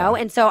die, you know?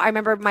 And so I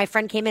remember my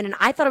friend came in and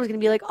I thought it was going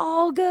to be like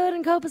all good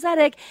and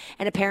copacetic.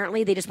 And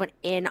apparently they just went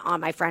in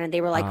on my friend and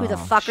they were like, like, who the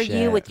fuck are you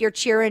shit. with your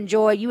cheer and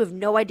joy? You have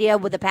no idea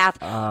what the path,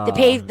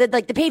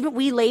 the pavement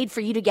we laid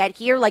for you to get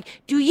here. Like,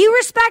 do you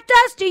respect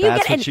us? Do you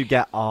That's get? what And you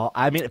get all.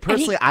 I mean,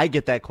 personally, I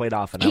get that quite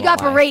often. he got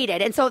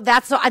berated, and so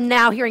I'm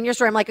now hearing your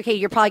story. I'm like, okay,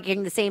 you're probably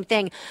getting the same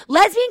thing.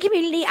 Lesbian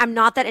community, I'm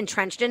not that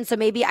entrenched in, so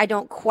maybe I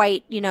don't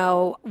quite,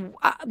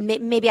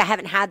 maybe I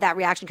haven't had that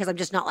reaction because I'm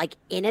just not like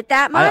in it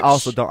that much. I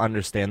also don't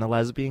understand the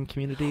lesbian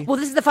community. Well,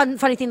 this is the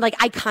funny thing. Like,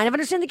 I kind of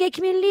understand the gay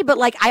community, but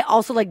like, I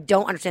also like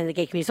don't understand the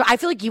gay community. So I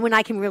feel like you and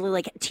I can really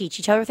like teach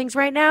each other things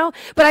right now.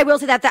 But I will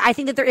say that I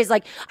think that there is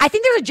like, I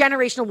think there's a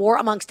generational war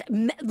amongst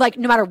like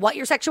no matter what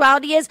your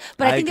sexuality is.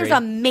 But I think agree. there's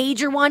a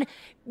major one.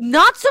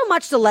 Not so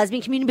much the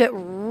lesbian community, but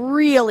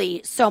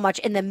really so much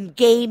in the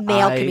gay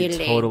male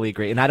community. I totally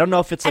agree. And I don't know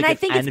if it's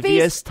like an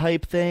envious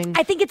type thing.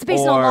 I think it's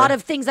based on a lot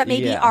of things that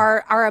maybe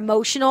are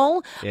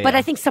emotional, but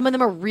I think some of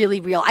them are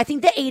really real. I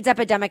think the AIDS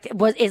epidemic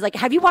is like,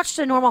 have you watched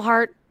The Normal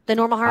Heart? The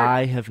Normal Heart?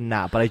 I have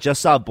not, but I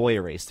just saw Boy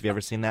Erased. Have you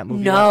ever seen that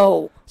movie?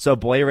 No. So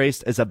Boy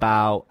Erased is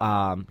about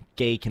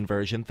gay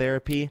conversion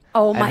therapy.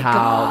 Oh my and how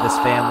God. this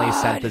family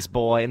sent this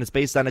boy, and it's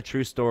based on a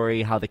true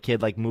story, how the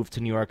kid like moved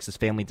to New York because his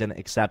family didn't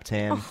accept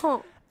him. Uh-huh.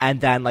 And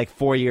then, like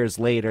 4 years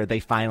later, they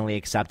finally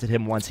accepted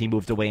him once he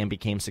moved away and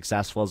became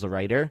successful as a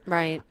writer.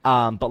 Right.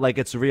 But like,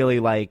 it's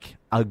really like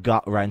a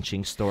gut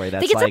wrenching story.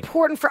 That's I think it's like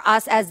important for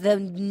us as the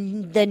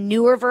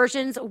newer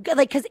versions,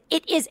 like because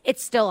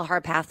it's still a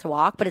hard path to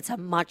walk, but it's a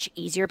much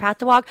easier path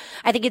to walk.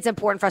 I think it's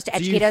important for us to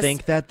educate us. Do you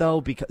think that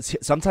though? Because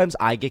sometimes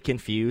I get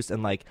confused,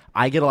 and like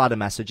I get a lot of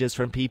messages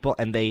from people,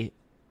 and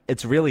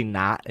it's really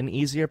not an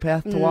easier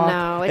path to walk.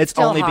 No, it's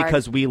still only hard.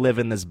 because we live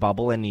in this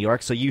bubble in New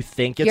York, so you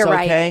think it's You're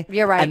right. okay.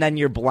 You're right. And then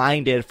you're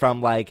blinded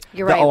from like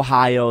You're the right.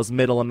 Ohio's,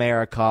 Middle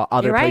America,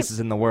 other You're right. places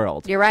in the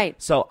world. You're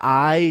right. So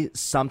I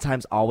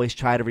sometimes always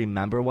try to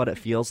remember what it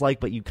feels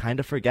like, but you kind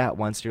of forget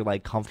once you're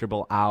like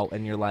comfortable out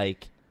and you're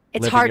like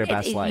It's living hard. your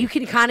best life. You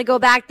can kind of go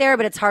back there,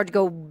 but it's hard to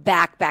go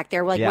back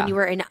there, like Yeah. when you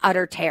were in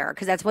utter terror,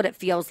 because that's what it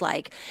feels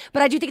like.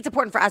 But I do think it's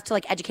important for us to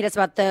like educate us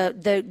about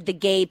the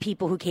gay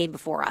people who came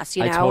before us.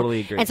 You know, I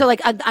totally agree. And so,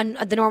 like on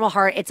The Normal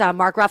Heart, it's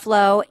Mark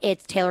Ruffalo,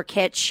 it's Taylor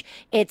Kitsch,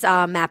 it's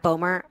Matt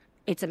Bomer.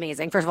 It's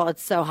amazing. First of all,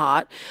 it's so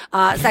hot.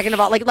 Second of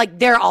all, like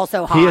they're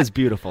also hot. He is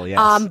beautiful,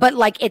 yes. But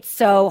like it's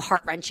so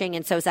heart wrenching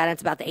and so sad.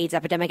 It's about the AIDS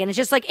epidemic, and it's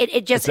just like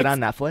it just. Is it on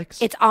Netflix?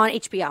 It's on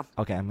HBO.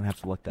 Okay, I'm gonna have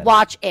to look that up.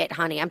 Watch it,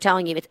 honey. I'm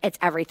telling you, it's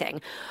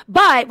everything.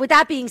 But with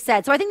that being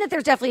said, so I think that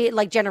there's definitely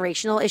like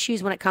generational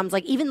issues when it comes,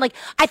 like even like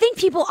I think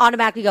people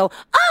automatically go,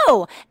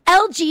 oh,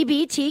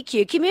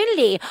 LGBTQ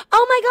community.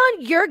 Oh my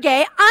God, you're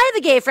gay. I'm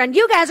the gay friend.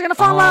 You guys are gonna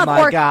fall in love,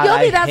 my or God, you'll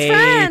be I best hate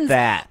friends.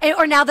 that.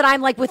 Or now that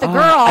I'm like with a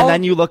girl, and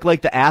then you look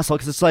like the asshole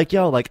because it's like,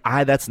 yo, like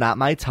that's not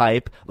my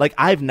type. Like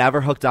I've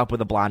never hooked up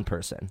with a blonde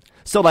person.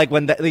 So like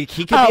when he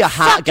could be a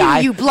hot fuck guy,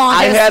 you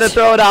blondest. I had to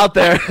throw it out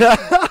there.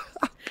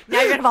 now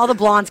you're gonna have all the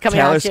blondes coming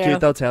Taylor's out cute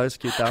though. Taylor's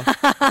cute though.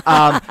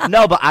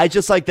 No, but I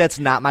just like that's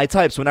not my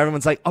type. So when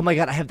everyone's like, "Oh my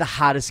God, I have the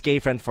hottest gay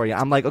friend for you,"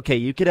 I'm like, "Okay,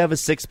 you could have a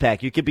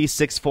 6-pack. You could be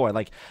 6'4".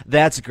 Like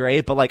that's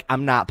great, but like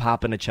I'm not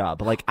popping a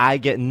chub. Like I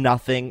get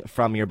nothing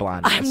from your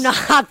blondness. I'm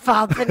not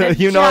popping a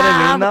You know what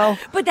I mean, job.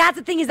 though? But that's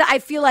the thing is that I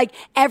feel like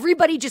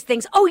everybody just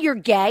thinks, oh, you're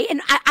gay.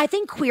 And I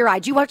think Queer Eye,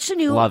 do you watch the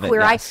new Love it,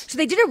 Queer Eye? yes. So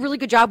they did a really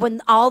good job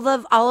when all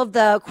of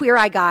the Queer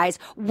Eye guys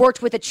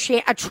worked with a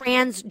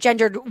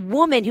transgendered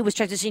woman who was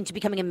transitioning to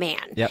becoming a man.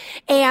 Yep.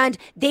 And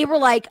they were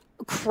like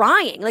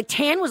crying. Like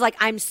Tan was like,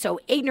 I'm so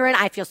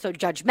ignorant. I feel so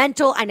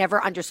judgmental. I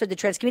never understood the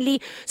trans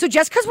community. So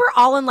just because we're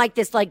all in like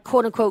this like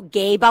quote unquote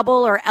gay bubble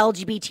or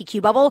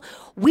LGBTQ bubble,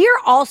 we're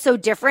all so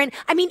different.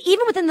 I mean,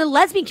 even within the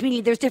lesbian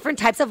community, there's different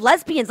types of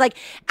lesbians. Like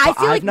I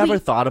feel like I've never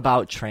thought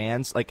about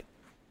trans. Like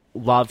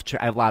I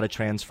have a lot of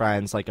trans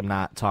friends. Like I'm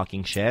not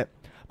talking shit,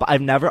 but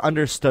I've never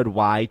understood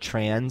why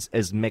trans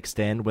is mixed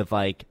in with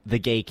like the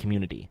gay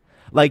community.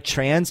 Like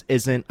trans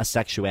isn't a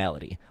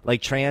sexuality.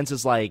 Like trans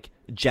is like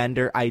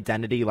gender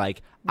identity.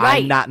 Like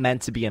Right. I'm not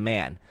meant to be a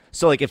man.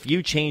 So like if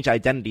you change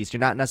identities, you're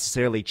not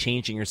necessarily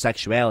changing your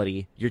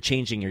sexuality. You're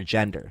changing your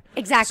gender.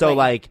 Exactly. So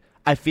like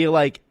I feel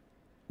like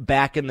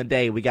back in the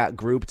day we got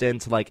grouped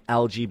into like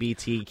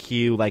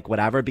LGBTQ like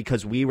whatever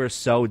because we were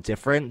so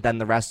different than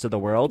the rest of the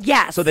world.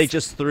 Yes. So they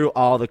just threw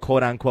all the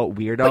quote unquote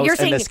weirdos you're in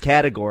saying- this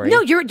category.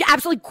 No, you're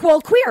absolutely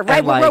queer, right?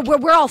 And, like-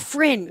 We're all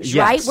fringe, Yes,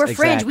 right? We're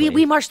fringe. exactly.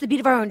 We march to the beat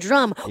of our own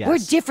drum. Yes. We're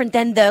different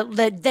than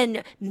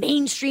than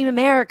mainstream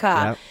America.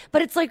 Yep.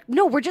 But it's like,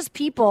 no, we're just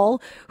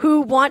people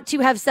who want to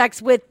have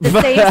sex with the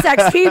same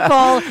sex people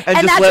and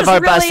just that's live just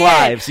our really best it.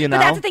 lives, you know?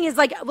 But that's the thing is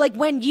like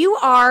when you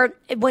are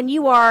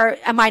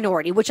a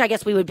minority, which I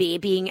guess we would be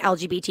being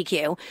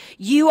LGBTQ,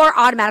 you are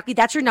automatically,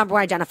 that's your number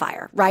one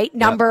identifier, right?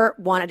 Number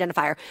one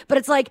identifier. But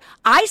it's like,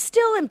 I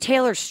still am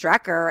Taylor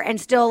Strecker and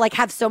still like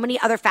have so many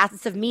other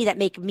facets of me that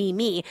make me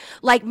me.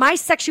 Like my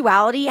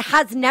sexuality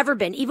has never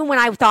been, even when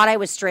I thought I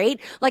was straight,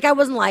 like I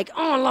wasn't like,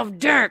 oh, I love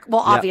dick.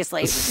 Well,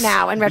 obviously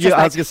now in retrospect.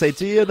 I was gonna say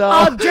to you though.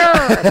 Oh,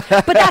 dirt.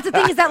 But that's the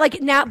thing is that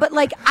like now, but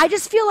like I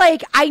just feel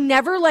like I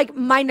never like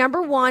my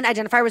number one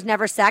identifier was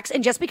never sex.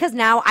 And just because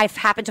now I've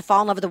happened to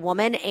fall in love with a woman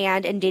woman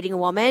and dating a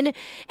woman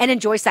and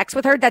enjoy sex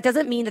with her, that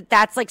doesn't mean that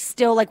that's like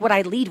still like what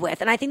I lead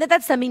with. And I think that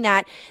that's something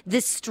that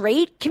this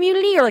straight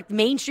community or like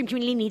mainstream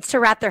community needs to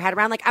wrap their head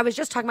around. Like I was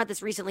just talking about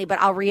this recently, but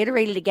I'll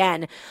reiterate it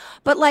again.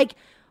 But like,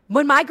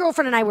 when my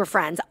girlfriend and I were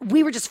friends,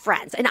 we were just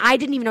friends. And I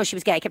didn't even know she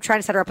was gay. I kept trying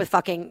to set her up with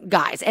fucking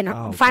guys.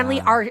 And finally,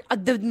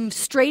 the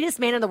straightest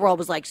man in the world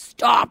was like,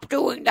 stop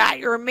doing that.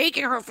 You're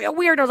making her feel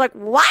weird. And I was like,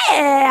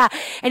 what?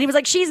 And he was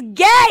like, she's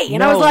gay.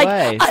 And I was like,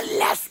 a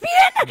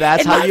lesbian?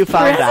 That's how you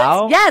found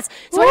out? Yes.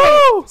 So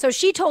anyway, so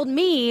she told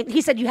me,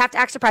 he said, you have to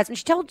act surprised. And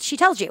she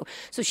tells you.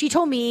 So she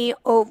told me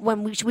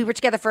when we were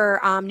together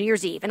for New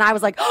Year's Eve. And I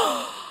was like,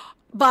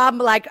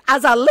 Bob, like,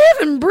 as I live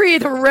and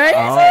breathe, raisin.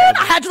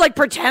 I had to like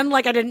pretend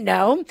like I didn't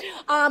know.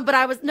 But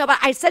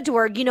I said to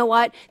her, you know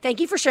what? Thank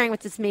you for sharing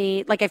with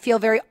me. Like, I feel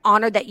very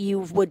honored that you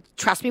would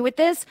trust me with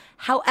this.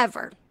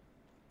 However,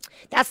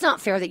 that's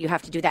not fair that you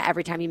have to do that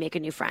every time you make a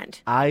new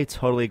friend. I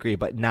totally agree.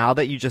 But now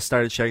that you just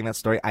started sharing that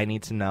story, I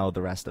need to know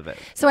the rest of it.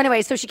 So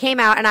anyway, so she came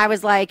out and I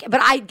was like,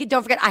 but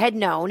don't forget, I had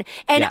known.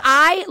 And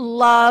I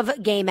love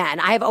gay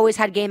men. I have always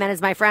had gay men as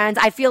my friends.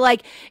 I feel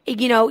like,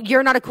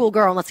 you're not a cool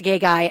girl unless a gay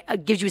guy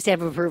gives you a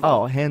stamp of approval.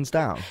 Oh, hands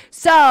down.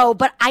 So,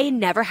 but I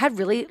never had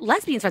really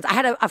lesbian friends. I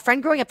had a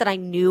friend growing up that I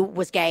knew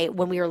was gay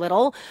when we were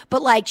little,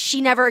 but like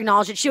she never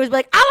acknowledged it. She was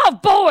like, I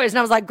love boys. And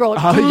I was like, girl,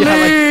 please.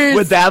 Yeah, like,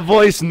 with that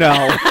voice, no.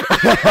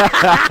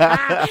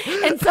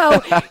 And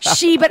so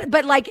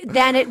but like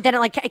then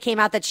it came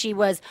out that she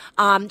was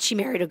she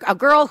married a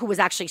girl who was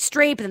actually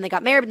straight, but then they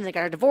got married, but then they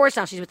got a divorce.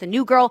 Now she's with a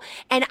new girl.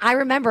 And I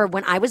remember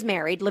when I was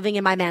married, living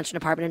in my mansion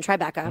apartment in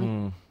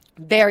Tribeca.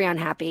 Very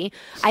unhappy.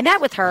 I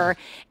met with her,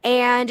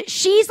 and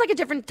she's like a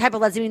different type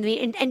of lesbian than me,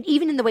 and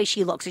even in the way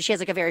she looks. So she has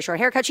like a very short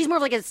haircut. She's more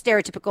of like a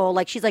stereotypical,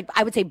 like she's like,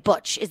 I would say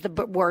butch is the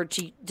word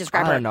to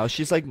describe her. I don't know.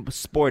 She's like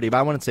sporty, but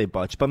I wouldn't say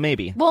butch, but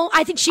maybe. Well,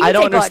 I think she would I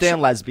don't say understand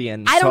butch.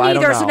 lesbian. I don't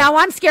either, so now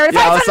I'm scared. If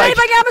I offend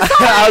anybody, I'm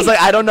sorry. I was like,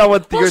 I don't know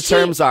what your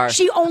terms are.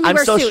 She only I'm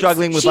wears still suits.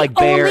 struggling with like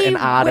bear and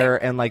otter,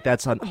 and like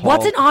that's on hold.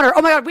 What's an otter?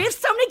 Oh my God, we have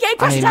so many gay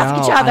questions to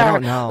ask each other. I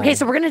don't know. Okay,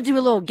 so we're going to do a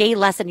little gay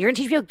lesson. You're going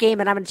to teach me about gay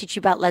men. I'm going to teach you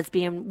about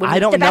lesbian women. I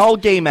don't know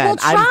gay men. We'll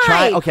try. I'm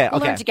trying. Okay.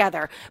 We'll learn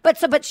together.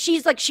 But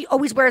she's like, she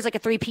always wears like a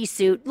 3-piece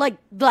suit, like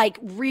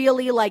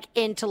really like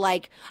into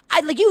like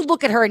you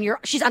look at her and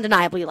she's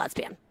undeniably a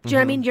lesbian. Do you know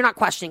what I mean? You're not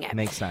questioning it.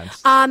 Makes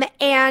sense. And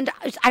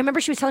I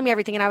remember she was telling me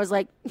everything, and I was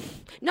like,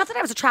 not that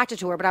I was attracted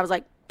to her, but I was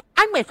like,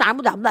 I'm with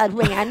a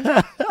lesbian,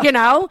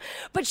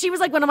 But she was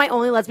like one of my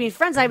only lesbian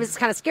friends. I was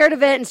kind of scared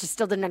of it and just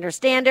still didn't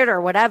understand it or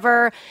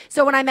whatever.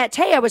 So when I met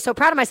Tay, I was so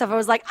proud of myself. I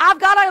was like,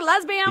 I've got a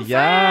lesbian friend.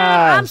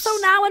 I'm so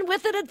now and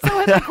with it. It's so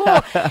hip and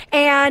cool.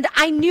 And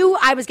I knew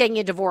I was getting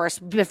a divorce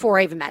before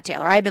I even met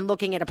Taylor. I had been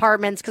looking at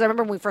apartments because I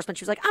remember when we first met,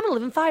 she was like, I'm going to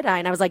live in Fidei.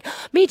 And I was like,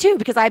 me too,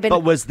 because I've been.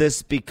 But was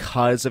this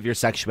because of your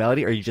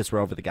sexuality, or you just were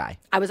over the guy?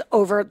 I was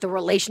over the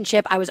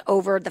relationship. I was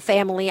over the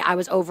family. I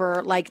was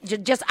over like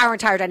just our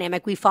entire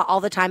dynamic. We fought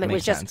all the time. It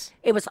Makes was sense.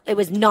 it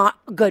was not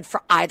good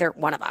for either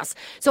one of us.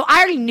 So I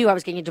already knew I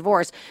was getting a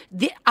divorce.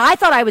 I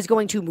thought I was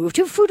going to move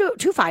to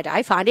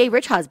Fidei, find a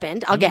rich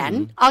husband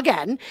again,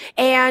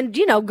 and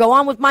go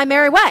on with my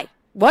merry way.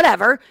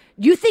 Whatever.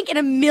 You think in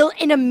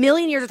a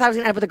million years if I was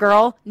going to end up with a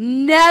girl?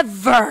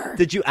 Never.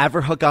 Did you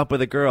ever hook up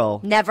with a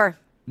girl? Never.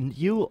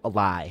 You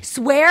lie.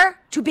 Swear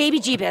to baby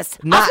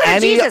Jeebus. Not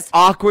any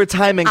awkward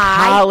time in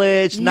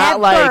college. Not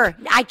like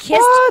I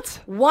kissed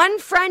one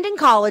friend in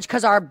college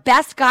because our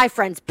best guy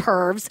friends,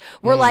 pervs,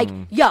 were like,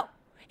 yo,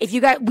 if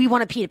you got, we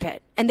want a pita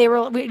pit. And they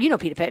were,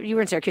 pita pit. You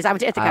were in Syracuse. I went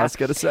to Ithaca. I was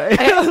going to say.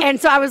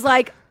 And so I was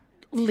like,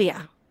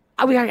 Leah,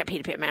 we gotta get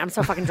pita pit, man. I'm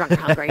so fucking drunk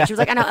and hungry. And she was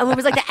like, I know. And it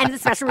was like the end of the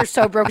semester. We were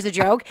so broke as a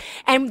joke.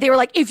 And they were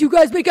like, if you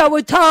guys make out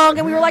with tongue.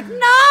 And we were like,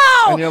 no.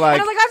 And you're like,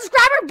 and I was like, I'll just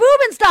grab her boob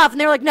and stuff.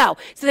 And they were like, no.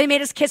 So they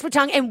made us kiss with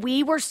tongue. And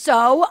we were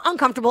so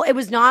uncomfortable. It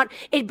was not,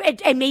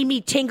 it made me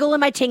tingle in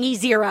my tingy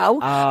zero.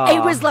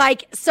 It was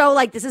like, so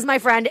like, this is my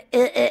friend.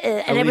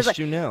 And it was like,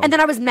 you knew. And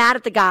then I was mad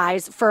at the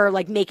guys for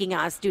like making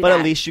us do that. But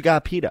at least you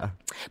got pita.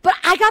 But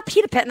I got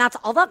pita pit, and that's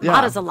all that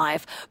matters in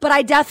life. But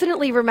I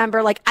definitely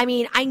remember, like, I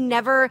mean, I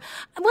never,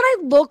 when I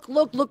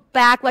look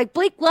back, like,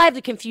 Blake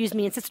Lively confused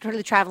me and insisted her to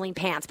the traveling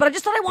pants. But I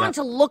just thought I wanted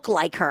to look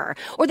like her.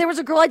 Or there was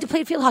a girl I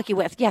played field hockey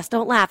with. Yes,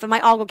 don't laugh. In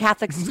my all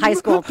Catholic high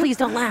school, please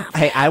don't laugh.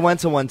 Hey, I went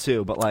to one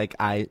too, but like,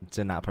 I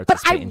did not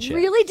participate in shit. But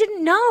I really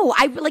didn't know.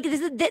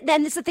 This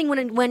is the thing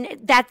when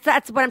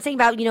that's what I'm saying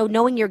about,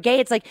 knowing you're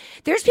gay. It's like,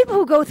 there's people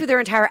who go through their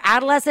entire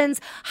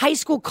adolescence, high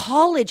school,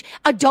 college,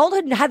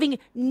 adulthood, having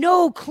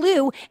no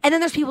clue. And then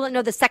there's people that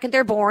know the second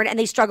they're born and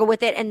they struggle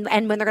with it and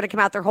when they're going to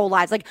come out their whole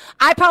lives. Like,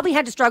 I probably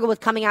had to struggle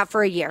with coming out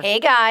for a year. Hey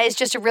guys,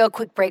 just a real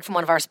quick break from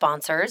one of our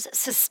sponsors,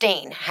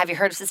 Sustain. Have you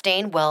heard of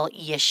Sustain? Well,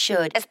 you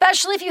should,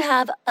 especially if you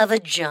have a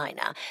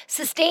vagina.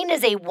 Sustain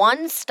is a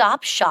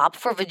one-stop shop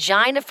for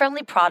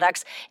vagina-friendly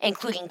products,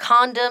 including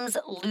condoms,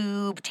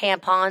 lube,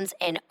 tampons,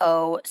 and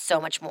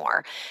so much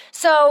more.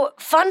 So,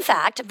 fun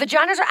fact,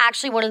 vaginas are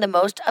actually one of the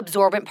most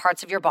absorbent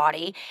parts of your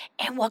body,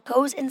 and what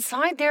goes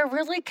inside there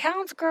really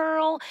counts,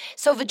 girl.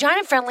 So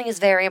vagina friendly is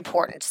very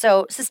important.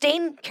 So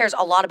Sustain cares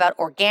a lot about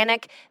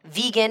organic,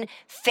 vegan,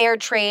 fair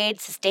trade,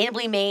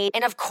 sustainably made,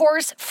 and of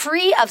course,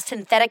 free of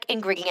synthetic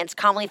ingredients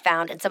commonly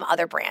found in some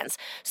other brands.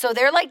 So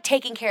they're like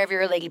taking care of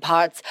your lady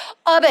parts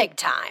a big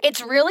time.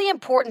 It's really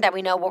important that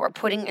we know what we're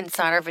putting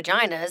inside our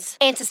vaginas,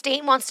 and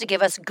Sustain wants to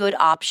give us good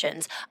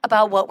options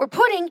about what we're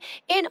putting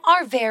in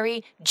our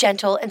very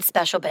gentle and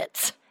special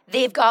bits.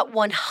 They've got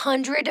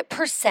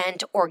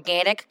 100%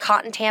 organic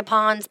cotton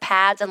tampons,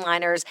 pads, and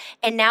liners,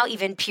 and now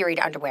even period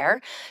underwear.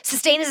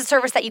 Sustain is a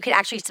service that you can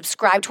actually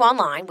subscribe to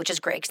online, which is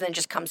great because then it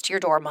just comes to your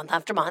door month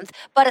after month,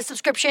 but a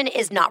subscription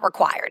is not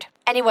required.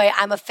 Anyway,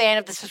 I'm a fan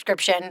of the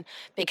subscription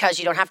because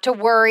you don't have to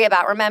worry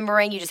about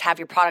remembering. You just have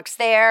your products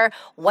there,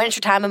 one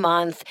extra time a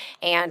month,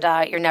 and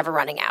you're never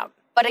running out.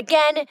 But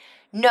again,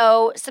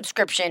 no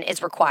subscription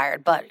is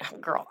required.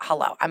 But girl,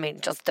 hello. I mean,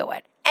 just do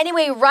it.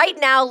 Anyway, right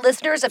now,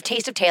 listeners of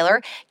Taste of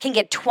Taylor can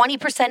get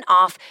 20%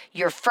 off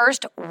your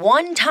first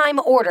one-time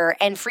order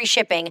and free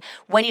shipping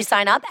when you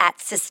sign up at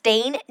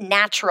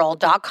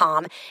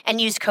SustainNatural.com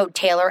and use code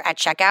Taylor at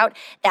checkout.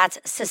 That's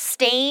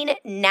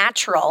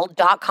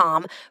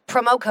SustainNatural.com,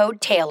 promo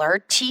code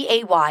Taylor,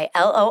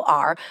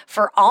 Taylor,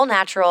 for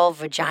all-natural,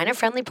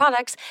 vagina-friendly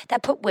products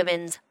that put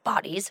women's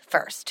bodies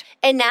first.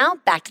 And now,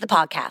 back to the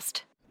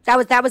podcast.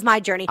 That was my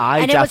journey.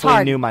 I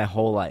definitely knew my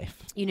whole life.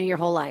 You knew your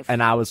whole life.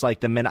 And I was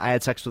like, the minute I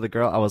had sex with a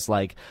girl, I was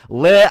like,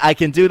 lit, I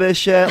can do this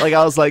shit. Like,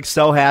 I was like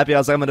so happy. I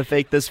was like, I'm going to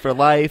fake this for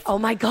life. Oh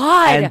my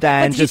God. And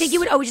then but did you think you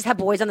would always just have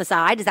boys on the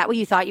side? Is that what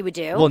you thought you would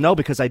do? Well, no,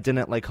 because I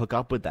didn't like hook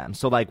up with them.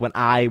 So like when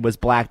I was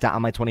blacked out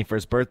on my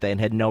 21st birthday and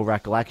had no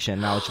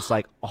recollection, I was just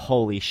like,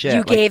 holy shit.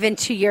 You gave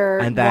into your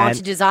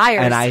wanted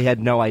desires. And I had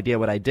no idea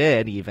what I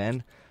did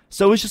even.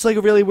 So it was just like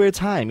a really weird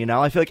time, you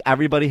know? I feel like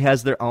everybody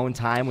has their own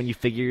time when you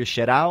figure your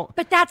shit out.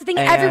 But that's the thing.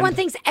 Everyone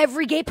thinks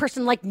every gay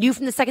person like knew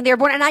from the second they were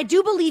born. And I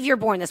do believe you're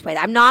born this way.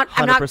 I'm not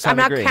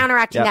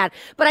counteracting that.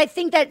 But I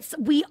think that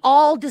we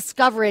all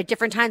discover it at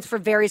different times for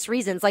various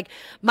reasons. Like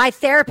my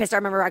therapist, I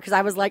remember, because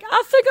I was like,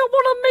 I think I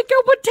want to make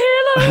up with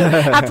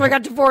Taylor after I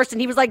got divorced. And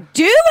he was like,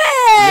 do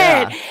it.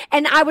 Yeah.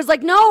 And I was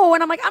like, no.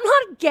 And I'm like, I'm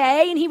not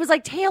gay. And he was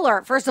like,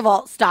 Taylor, first of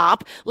all,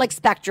 stop. Like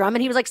spectrum.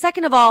 And he was like,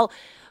 second of all,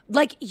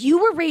 like you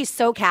were raised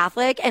so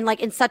Catholic and like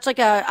in such like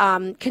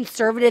a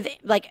conservative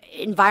like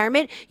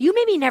environment, you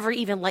maybe never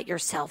even let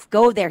yourself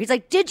go there. He's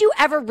like, did you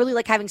ever really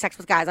like having sex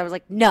with guys? I was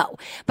like, no.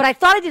 But I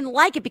thought I didn't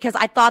like it because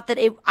I thought that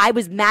I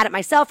was mad at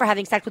myself for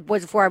having sex with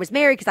boys before I was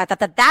married because I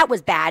thought that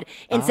was bad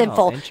and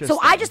sinful. So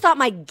I just thought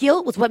my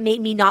guilt was what made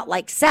me not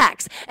like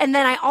sex. And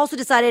then I also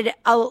decided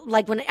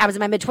like when I was in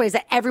my mid-20s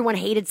that everyone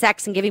hated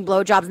sex and giving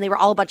blowjobs and they were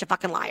all a bunch of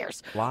fucking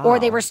liars. Wow. Or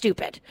they were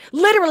stupid.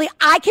 Literally,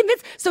 I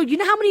convinced. So you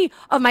know how many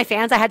of my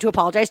fans I had to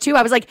apologize to?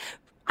 I was like,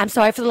 I'm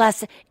sorry for the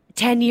last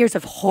 10 years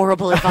of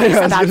horrible advice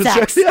about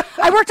sex.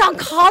 I worked on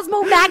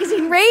Cosmo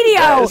Magazine Radio.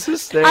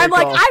 I'm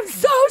like, I'm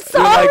so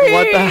sorry. You're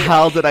like, what the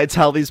hell did I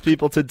tell these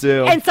people to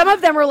do? And some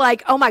of them were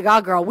like, oh my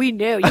God, girl, we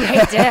knew. You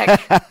hate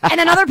dick. And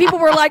then other people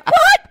were like,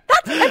 what?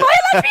 Am I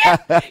a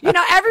lesbian? You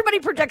know, everybody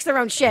projects their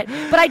own shit.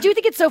 But I do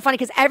think it's so funny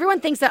because everyone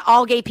thinks that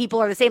all gay people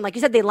are the same. Like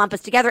you said, they lump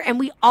us together. And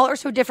we all are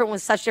so different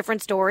with such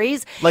different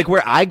stories. Like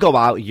where I go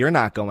out, you're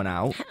not going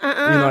out. You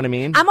know what I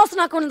mean? I'm also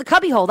not going to the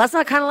cubby hole. That's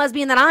not the kind of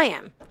lesbian that I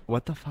am.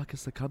 What the fuck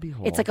is the cubby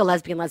hole? It's like a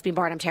lesbian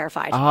bar, and I'm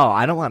terrified. Oh,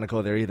 I don't want to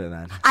go there either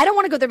then. I don't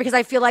want to go there because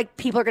I feel like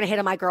people are going to hit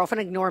on my girlfriend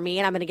and ignore me,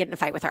 and I'm going to get in a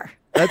fight with her.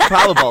 That's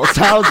probable. It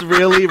sounds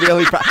really,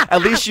 really...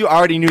 At least you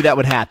already knew that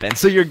would happen,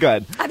 so you're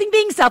good. I think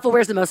being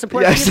self-aware is the most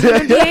important thing as a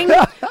human being.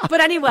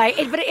 But anyway,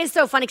 it is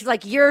so funny because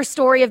like your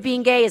story of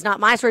being gay is not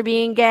my story of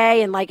being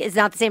gay, and like it's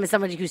not the same as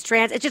somebody who's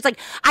trans. It's just like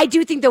I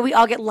do think that we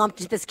all get lumped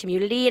into this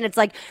community, and it's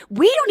like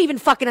we don't even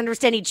fucking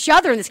understand each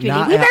other in this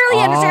community. We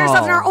barely understand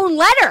ourselves in our own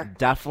letter.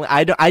 Definitely,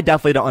 I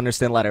definitely don't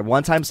understand letter.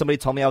 One time somebody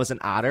told me I was an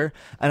otter,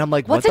 and I'm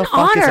like, what the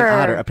fuck is an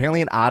otter?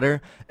 Apparently, an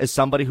otter is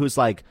somebody who's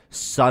like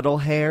subtle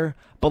hair,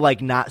 but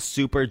like not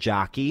super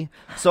jockey.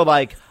 So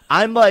like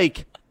I'm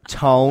like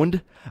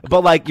toned.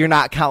 But, like, you're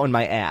not counting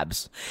my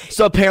abs.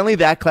 So, apparently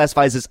that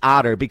classifies as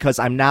otter because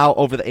I'm now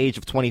over the age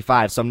of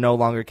 25, so I'm no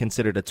longer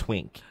considered a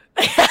twink.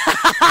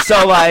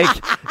 So, like,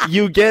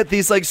 you get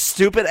these, like,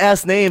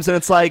 stupid-ass names, and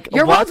it's like...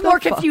 Your world's more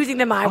confusing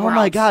than my world. Oh,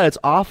 my God, it's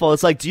awful.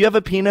 It's like, do you have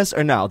a penis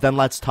or no? Then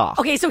let's talk.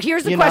 Okay, so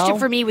here's the question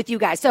for me with you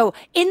guys. So,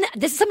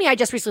 this is something I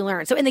just recently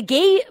learned. So, in the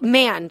gay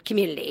man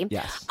community...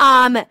 Yes.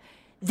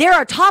 There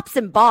are tops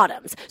and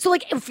bottoms. So,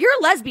 like, if you're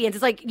lesbians,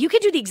 it's like you can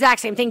do the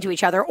exact same thing to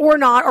each other or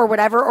not or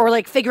whatever, or,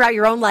 like, figure out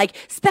your own, like,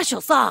 special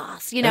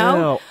sauce, you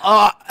know?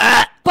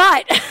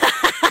 But...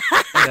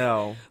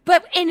 No.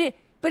 But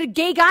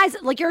gay guys,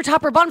 like, you're a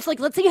top or bottom. So,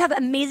 like, let's say you have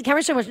amazing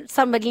chemistry with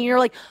somebody and you're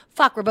like,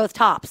 fuck, we're both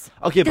tops.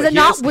 Okay, does but it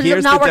not here's work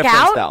the difference,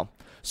 out? though.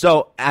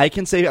 So, I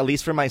can say, at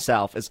least for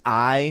myself, is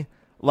I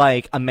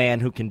like a man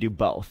who can do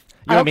both.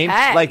 You know what I mean?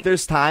 Like,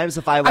 there's times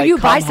if I, like, Are you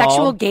come bisexual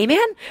home, gay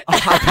man?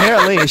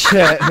 Apparently,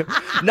 shit.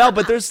 No,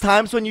 but there's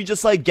times when you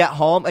just, like, get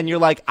home and you're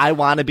like, I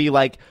want to be,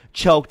 like,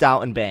 choked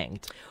out and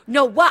banged.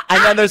 No, what?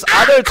 And then there's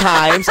other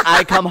times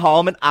I come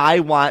home and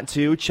I want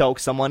to choke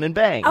someone and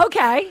bang.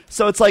 Okay.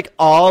 So it's, like,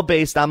 all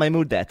based on my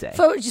mood that day.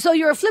 So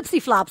you're a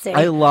flipsy-flopsy.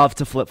 I love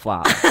to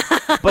flip-flop.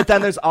 But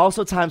then there's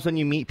also times when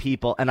you meet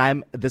people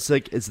and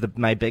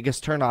my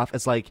biggest turnoff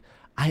is, like,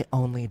 I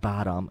only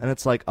bottom. And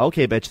it's like,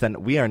 okay, bitch,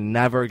 then we are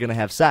never going to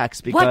have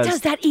sex because... What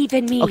does that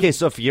even mean? Okay,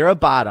 so if you're a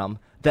bottom,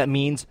 that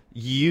means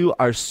you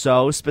are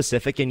so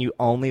specific and you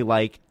only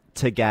like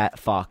to get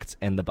fucked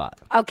in the butt.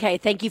 Okay,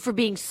 thank you for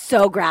being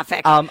so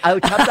graphic. I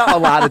kept out a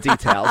lot of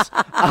details.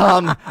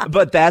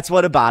 But that's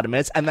what a bottom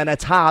is. And then a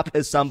top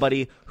is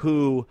somebody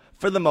who,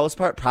 for the most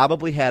part,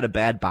 probably had a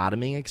bad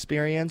bottoming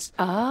experience.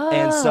 Oh.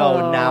 And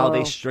so now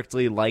they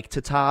strictly like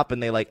to top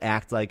and they like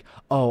act like,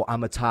 oh,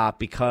 I'm a top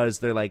because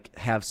they're like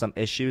have some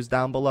issues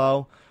down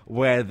below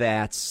where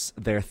that's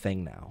their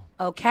thing now.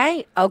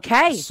 Okay.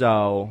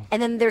 So.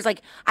 And then there's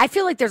like, I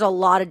feel like there's a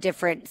lot of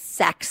different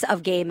sects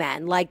of gay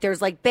men. Like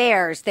there's like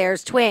bears,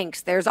 there's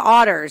twinks, there's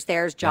otters,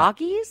 there's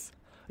jockeys.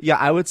 Yeah,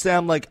 I would say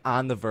I'm like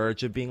on the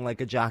verge of being like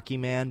a jockey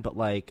man, but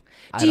like.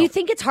 Do you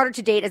think it's harder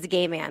to date as a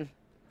gay man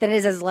than it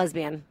is as a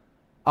lesbian?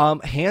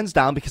 Hands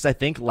down, because I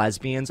think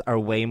lesbians are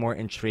way more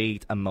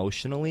intrigued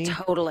emotionally.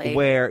 Totally.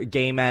 Where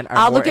gay men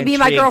are more look at me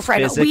and my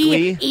girlfriend.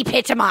 physically. We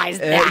epitomize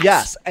that.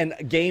 Yes, and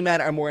gay men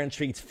are more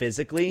intrigued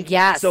physically.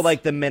 Yes. So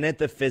like the minute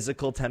the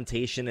physical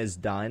temptation is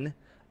done,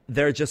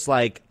 they're just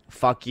like,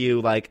 fuck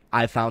you, like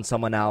I found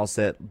someone else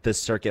at this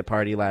circuit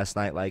party last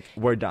night, like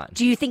we're done.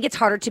 Do you think it's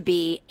harder to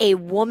be a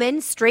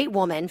woman, straight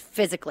woman,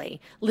 physically,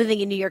 living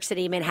in New York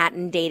City,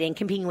 Manhattan, dating,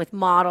 competing with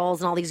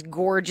models and all these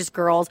gorgeous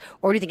girls,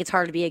 or do you think it's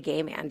harder to be a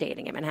gay man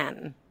dating in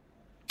Manhattan?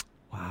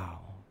 Wow.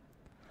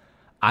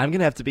 I'm going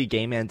to have to be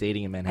gay man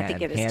dating in Manhattan, I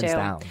think it is hands too.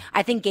 down.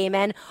 I think gay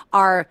men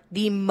are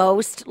the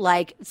most,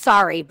 like,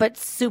 sorry, but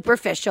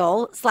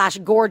superficial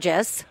 /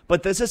 gorgeous.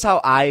 But this is how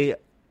I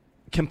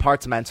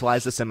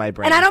compartmentalize this in my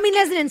brain. And I don't mean it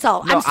as an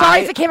insult. No, I'm sorry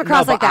if it came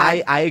across like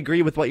that. I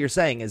agree with what you're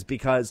saying is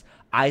because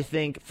I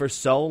think for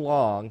so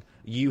long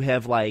you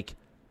have like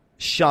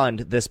shunned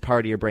this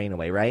part of your brain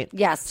away, right?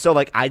 Yes. So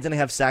like I didn't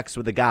have sex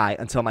with a guy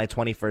until my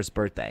 21st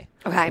birthday.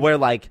 Okay. Where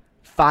like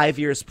 5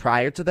 years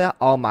prior to that,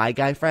 all my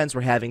guy friends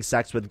were having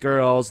sex with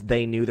girls.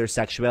 They knew their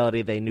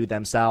sexuality. They knew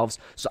themselves.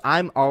 So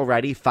I'm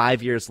already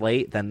 5 years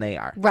late than they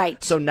are.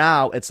 Right. So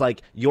now it's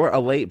like you're a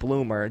late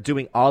bloomer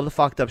doing all the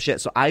fucked up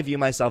shit. So I view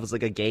myself as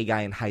like a gay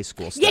guy in high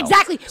school still. Yeah,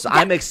 exactly. So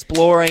I'm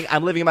exploring.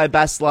 I'm living my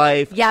best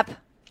life. Yep.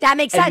 That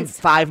makes In sense.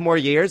 5 more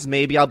years,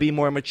 maybe I'll be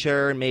more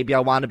mature. Maybe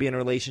I'll want to be in a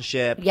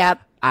relationship. Yep.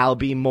 I'll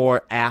be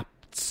more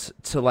apt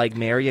to like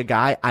marry a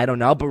guy. I don't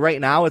know. But right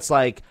now it's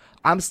like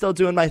I'm still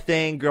doing my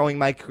thing, growing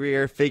my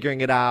career, figuring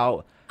it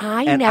out.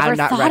 I never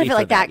thought of it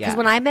like that because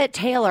when I met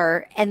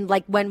Taylor and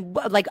like when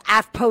like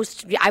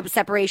post I was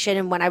separation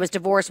and when I was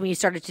divorced, when you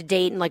started to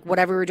date and like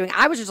whatever we were doing,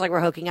 I was just like,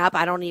 we're hooking up.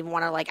 I don't even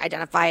want to like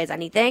identify as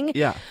anything.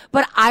 Yeah.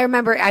 But I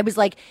remember I was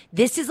like,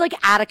 this is like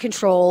out of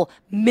control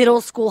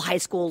middle school, high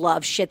school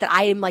love shit that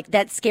I am like,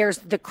 that scares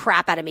the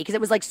crap out of me because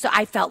it was like, so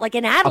I felt like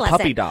an adolescent. A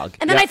puppy dog.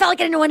 And then I felt like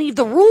I didn't know any of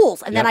the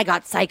rules. And then I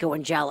got psycho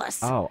and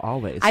jealous. Oh,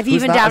 always. I've Who's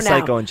even not down a now.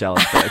 psycho and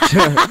jealous bitch?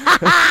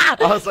 I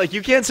was like,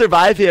 you can't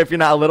survive here if you're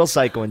not a little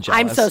psycho and jealous.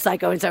 I'm so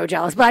psycho and so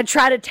jealous, but I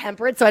try to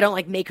temper it so I don't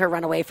like make her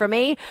run away from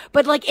me.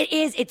 But like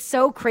it's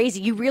so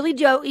crazy. You really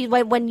do.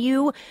 When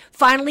you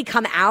finally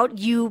come out,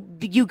 you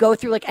go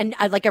through like a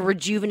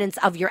rejuvenance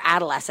of your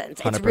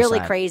adolescence. It's 100%.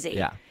 really crazy.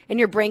 Yeah. And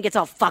your brain gets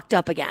all fucked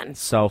up again.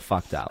 So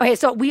fucked up. Okay,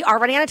 so we are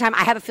running out of time.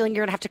 I have a feeling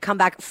you're gonna have to come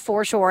back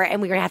for sure,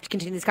 and we're gonna have to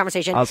continue this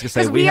conversation. I was gonna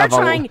say we are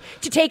trying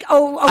to take.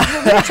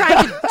 We're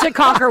trying to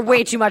conquer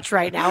way too much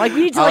right now. Like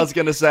we need to. I was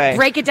gonna say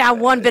break it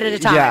down one bit at a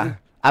time. Yeah.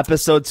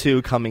 Episode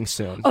 2 coming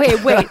soon. Okay,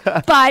 wait.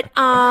 But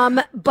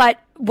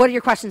what are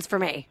your questions for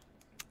me?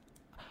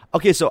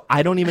 Okay, so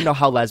I don't even know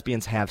how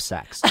lesbians have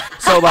sex.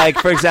 So, like,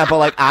 for example,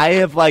 like, I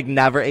have, like,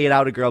 never ate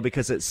out a girl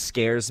because it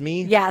scares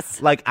me.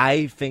 Yes. Like,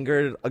 I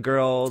fingered a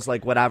girl's,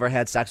 like, whatever,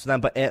 had sex with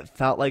them, but it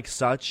felt like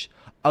such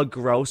a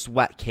gross,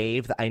 wet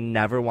cave that I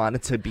never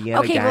wanted to be in again.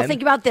 Okay, well,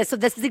 think about this. So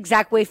this is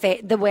exactly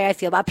the way I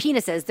feel about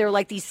penises. They're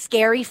like these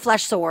scary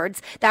flesh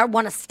swords that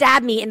want to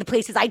stab me in the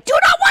places I do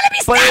not want to be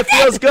stabbed. But it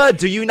feels good.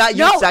 Do you not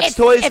use sex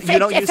toys? You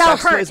don't use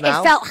sex toys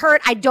now? It felt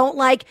hurt. I don't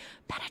like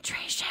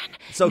penetration.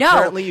 So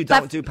currently you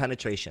don't do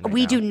penetration right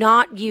We now. do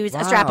not use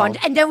a strap-on.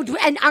 And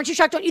aren't you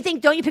shocked? Don't you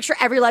picture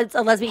every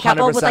lesbian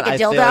couple with like a 100%, dildo? I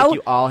feel like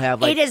you all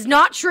have like... It is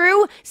not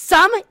true.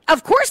 Some,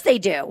 of course they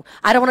do.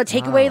 I don't want to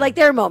take away like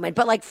their moment.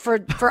 But like for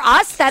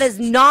us, that is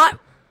not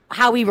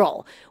how we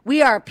roll.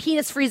 We are a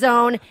penis-free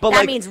zone. But that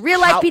like, means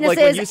real-life penises like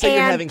when you say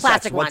you're and having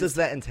plastic sex, ones. what does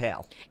that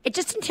entail? It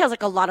just entails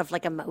like a lot of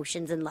like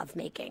emotions and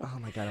lovemaking. Oh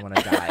my God, I want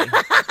to die.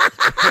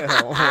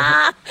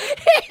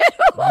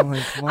 I'm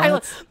like, what?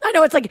 I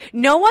know, it's like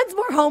no one's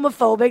more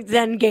homophobic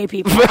than gay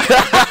people.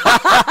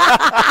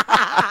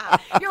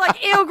 You're like,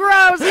 like, ew,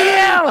 gross, ew.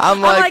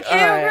 I'm like, ew,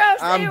 right, gross,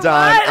 I'm ew,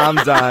 done. what? I'm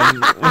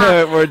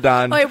done. We're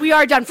done. Wait, we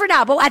are done for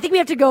now, but I think we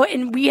have to go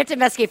and we have to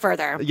investigate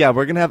further. Yeah,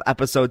 we're going to have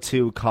episode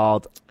 2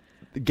 called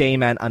Gay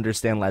Men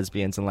Understand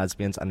Lesbians and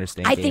Lesbians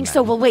Understand Gay Men. I think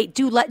so. Well, wait,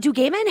 do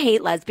gay men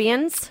hate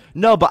lesbians?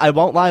 No, but I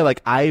won't lie.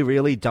 Like, I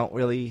really don't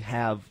really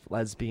have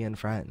lesbian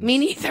friends. Me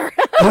neither.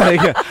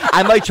 Like,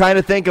 I'm like trying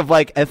to think of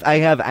like if I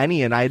have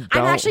any, and I don't.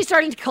 I'm actually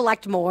starting to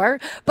collect more,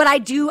 but I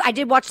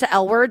did watch The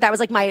L Word. That was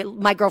like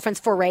my girlfriend's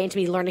foray into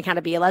me learning how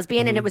to be a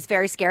lesbian, and it was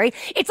very scary.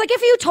 It's like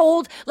if you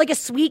told like a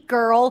sweet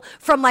girl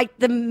from like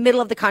the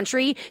middle of the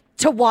country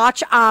to watch,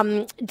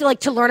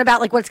 to learn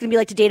about like what it's gonna be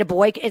like to date a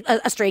boy,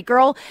 a straight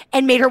girl,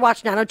 and made her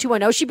watch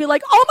 90210, she'd be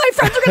like, "Oh, my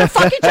friends are gonna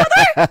fuck each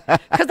other,"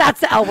 because that's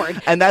The L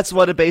Word. And that's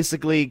what it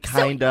basically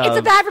kind of. It's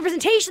a bad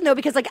representation though,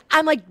 because like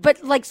I'm like,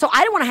 but like, so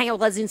I didn't want to hang out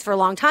with lesbians for a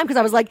long time because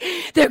I was like,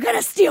 they're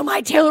gonna steal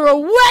my Taylor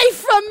away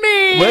from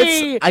me.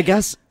 Which I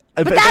guess,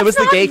 if that's it was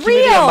the not gay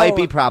community, real. it might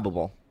be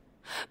probable.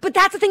 But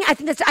that's the thing. I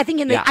think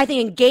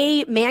in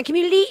gay man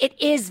community, it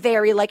is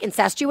very like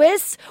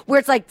incestuous, where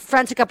it's like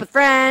friends hook up with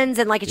friends,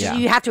 and like it's just,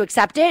 you have to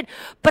accept it.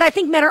 But I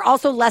think men are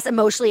also less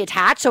emotionally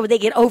attached, so they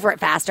get over it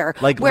faster.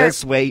 Like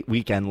this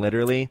weekend,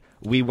 literally,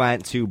 we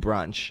went to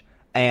brunch,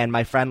 and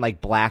my friend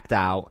like blacked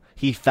out.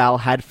 He fell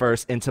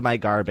headfirst into my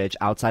garbage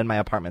outside my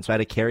apartment, so I had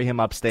to carry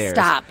him upstairs.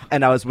 Stop.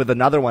 And I was with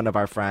another one of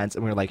our friends,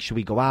 and we were like, should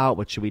we go out?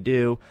 What should we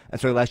do?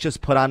 And so let's just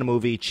put on a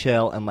movie,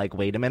 chill, and like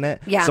wait a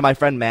minute. Yeah. So my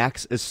friend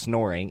Max is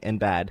snoring in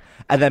bed,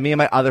 and then me and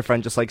my other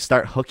friend just like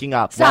start hooking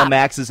up while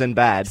Max is in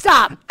bed.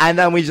 Stop. And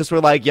then we just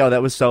were like, yo,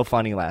 that was so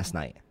funny last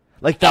night.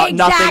 Like Exactly.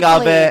 nothing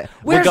of it.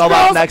 Whereas We'll go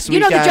girls, out next you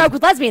weekend. know the joke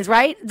with lesbians,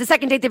 right? The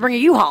second date they bring a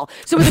U-Haul.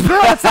 So with a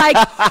girl, it's like,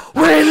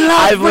 we're in love.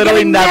 I've we're literally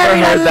getting never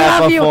married, heard I that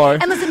love you. before.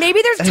 And listen,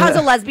 maybe there's tons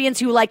of lesbians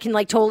who like can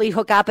like totally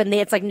hook up and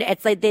it's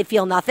like they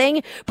feel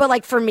nothing. But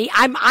like for me,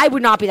 I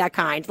would not be that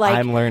kind. Like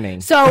I'm learning.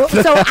 So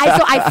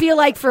I feel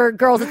like for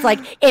girls, it's like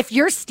if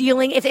you're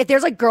stealing, if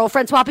there's like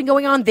girlfriend swapping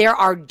going on, there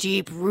are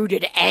deep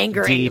rooted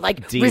anger and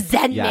like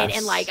resentment yes.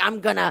 and like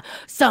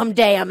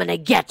someday I'm gonna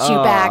get you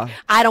back.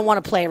 I don't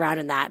want to play around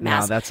in that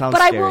mess. No, that sounds But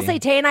scary. I will say,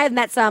 Tay and I have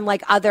met some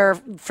like other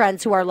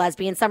friends who are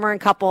lesbian. Some are in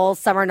couples,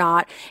 some are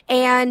not.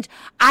 And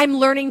I'm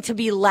learning to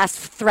be less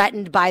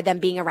threatened by them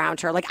being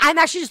around her. Like I'm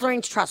actually just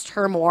learning to trust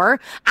her more.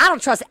 I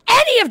don't trust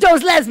any of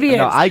those lesbians.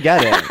 No, I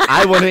get it.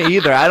 I wouldn't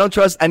either. I don't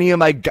trust any of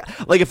my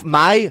like if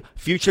my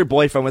future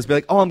boyfriend was be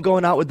like, "Oh, I'm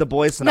going out with the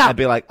boys tonight," I'd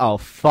be like, "Oh,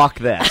 fuck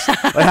this."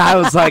 Like, I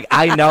was like,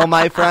 I know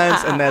my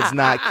friends, and that's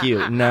not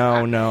cute.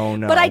 No.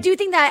 But I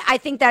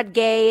think that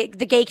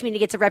the gay community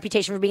gets a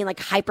reputation for being like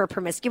hyper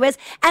promiscuous,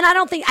 and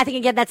I think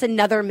again that's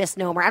another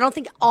misnomer. I don't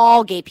think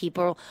all gay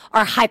people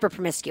are hyper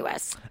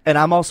promiscuous. And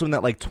I'm also in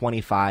that like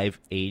 25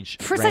 age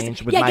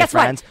range with my guess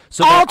friends. What?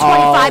 So all they're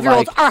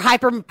 25-year-olds like, are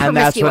hyper promiscuous. And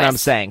that's what I'm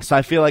saying. So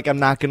I feel like I'm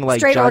not going to like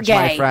Straight or judge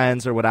my gay.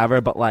 friends or whatever,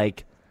 but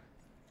like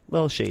a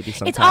little shady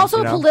sometimes. It's also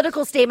you a know?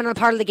 political statement on the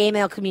part of the gay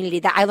male community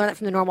that I learned it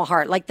from the normal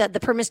heart. Like the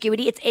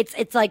promiscuity,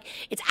 it's like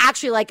it's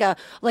actually like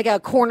a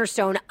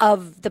cornerstone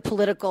of the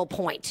political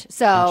point.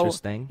 So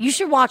Interesting. You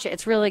should watch it.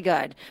 It's really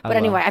good. But will.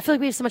 anyway, I feel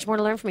like we have so much more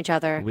to learn from each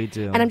other. We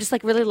do. And I'm just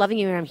like really loving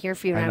you and I'm here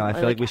for you. I know. I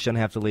feel like we shouldn't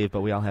have to leave,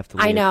 but we all have to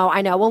leave. I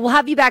know. Well, we'll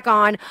have you back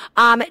on.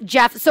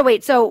 Jeff, so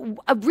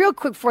real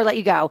quick before I let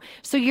you go.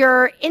 So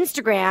your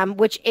Instagram,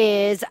 which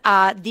is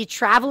the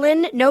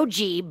Travelin, no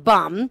G,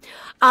 bum.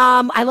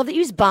 I love that you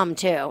use bum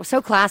too. So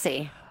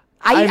classy.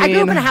 I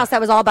grew up in a house that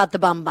was all about the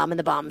bum and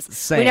the bums.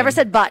 Same. We never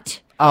said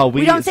butt. Oh,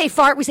 we don't say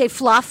fart, we say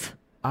fluff.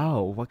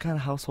 Oh, what kind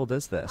of household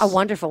is this? A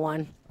wonderful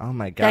one. Oh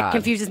my God. That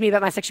confuses me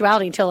about my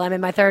sexuality until I'm in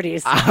my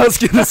 30s. I was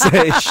going to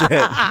say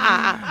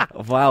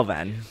shit. Well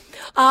then.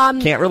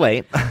 Can't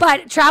relate.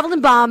 But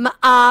Travelin' bum.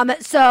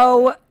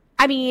 So,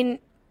 I mean,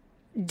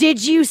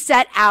 did you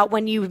set out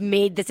when you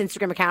made this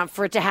Instagram account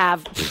for it to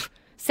have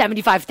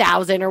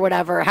 75,000 or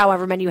whatever,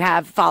 however many you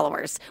have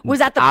followers? Was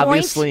that the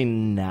Obviously point?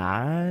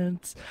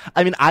 not.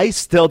 I mean, I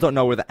still don't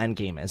know where the end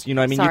game is. You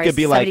know what I mean? Sorry, you could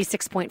be like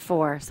 76.4.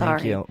 Sorry.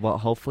 Thank you. Well,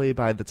 hopefully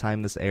by the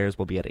time this airs,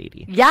 we'll be at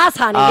 80. Yes,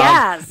 honey,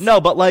 yes. No,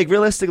 but like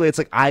realistically, it's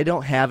like I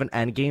don't have an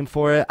end game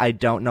for it. I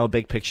don't know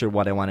big picture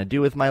what I want to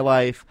do with my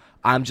life.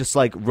 I'm just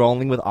like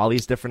rolling with all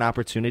these different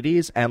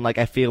opportunities. And like,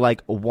 I feel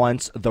like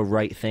once the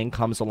right thing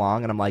comes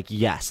along and I'm like,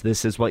 yes,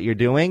 this is what you're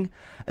doing,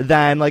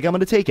 then like, I'm going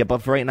to take it.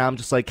 But for right now, I'm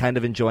just like kind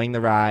of enjoying the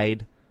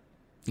ride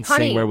and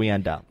Honey, seeing where we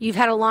end up. You've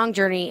had a long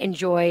journey.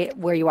 Enjoy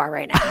where you are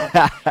right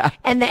now.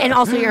 and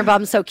also your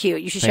bum's so cute.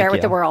 You should share it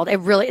with the world.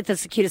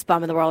 It's the cutest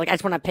bum in the world. Like I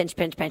just want to pinch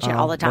it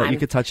all the time. Well, you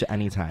could touch it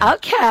anytime.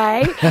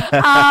 Okay.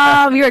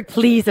 You're like,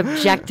 please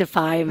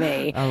objectify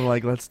me. I'm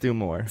like, let's do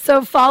more.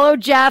 So follow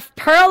Jeff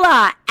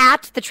Perla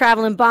at the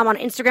Travelin' Bum on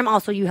Instagram.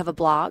 Also, you have a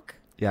blog.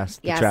 Yes,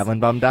 Yes.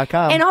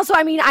 travelinbum.com. And also,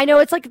 I mean, I know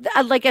it's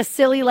like a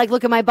silly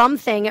look at my bum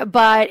thing,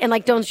 but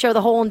don't show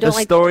the hole and don't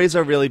the stories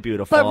are really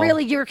beautiful. But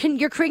really, you're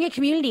creating a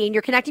community and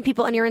you're connecting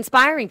people and you're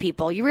inspiring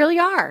people. You really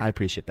are. I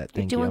appreciate that.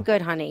 Thank you. You're doing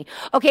good, honey.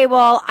 Okay,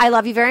 well, I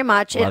love you very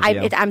much. Love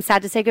you. I'm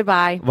sad to say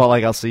goodbye. Well,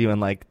 I'll see you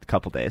in a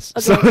couple days,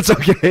 so it's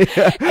okay.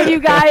 And you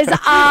guys,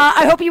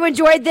 I hope you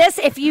enjoyed this.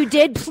 If you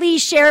did,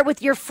 please share it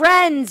with your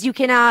friends. You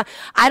can,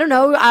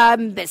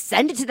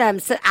 send it to them,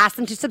 ask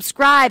them to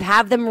subscribe,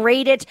 have them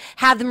rate it,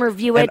 have them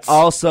review it. And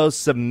also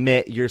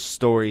submit your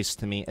stories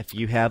to me if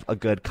you have a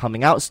good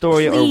coming out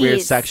story or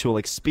weird sexual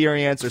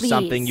experience or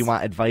something you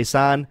want advice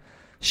on.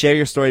 Share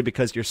your story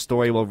because your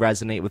story will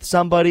resonate with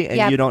somebody,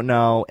 and you don't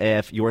know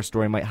if your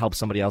story might help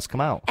somebody else come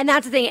out. And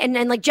that's the thing.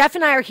 And Jeff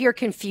and I are here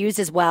confused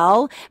as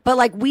well,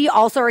 but we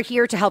also are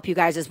here to help you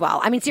guys as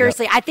well. I mean,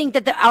 seriously, I think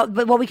that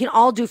what we can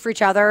all do for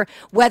each other,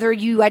 whether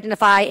you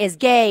identify as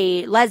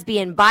gay,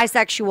 lesbian,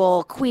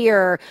 bisexual,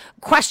 queer,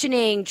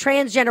 questioning,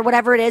 transgender,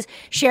 whatever it is,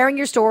 sharing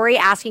your story,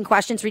 asking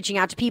questions, reaching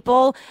out to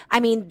people. I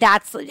mean,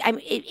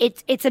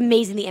 it's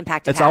amazing the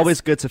impact it has. It's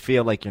always good to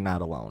feel like you're not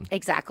alone.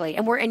 Exactly.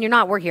 And you're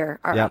not. We're here.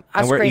 And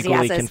we're crazy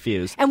equally asses.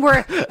 confused. And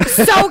we're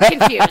so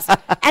confused.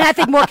 And I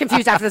think more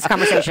confused after this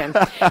conversation.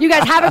 You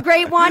guys have a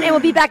great one, and we'll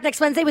be back next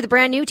Wednesday with a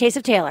brand new Taste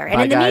of Taylor. And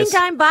bye, in the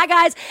meantime, bye,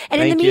 guys.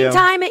 And in the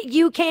meantime,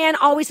 you can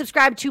always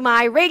subscribe to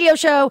my radio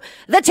show,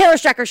 The Taylor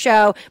Strecker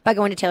Show, by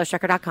going to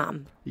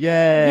taylorstrecker.com.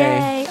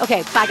 Yay.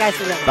 Okay, bye, guys.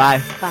 For real.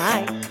 Bye.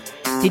 Bye.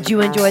 Did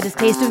you enjoy this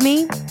taste of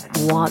me?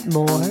 Want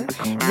more?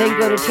 Then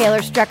go to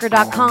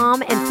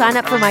taylorstrecker.com and sign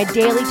up for my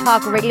daily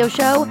talk radio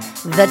show,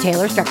 The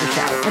Taylor Strecker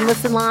Show, and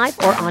listen live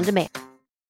or on demand.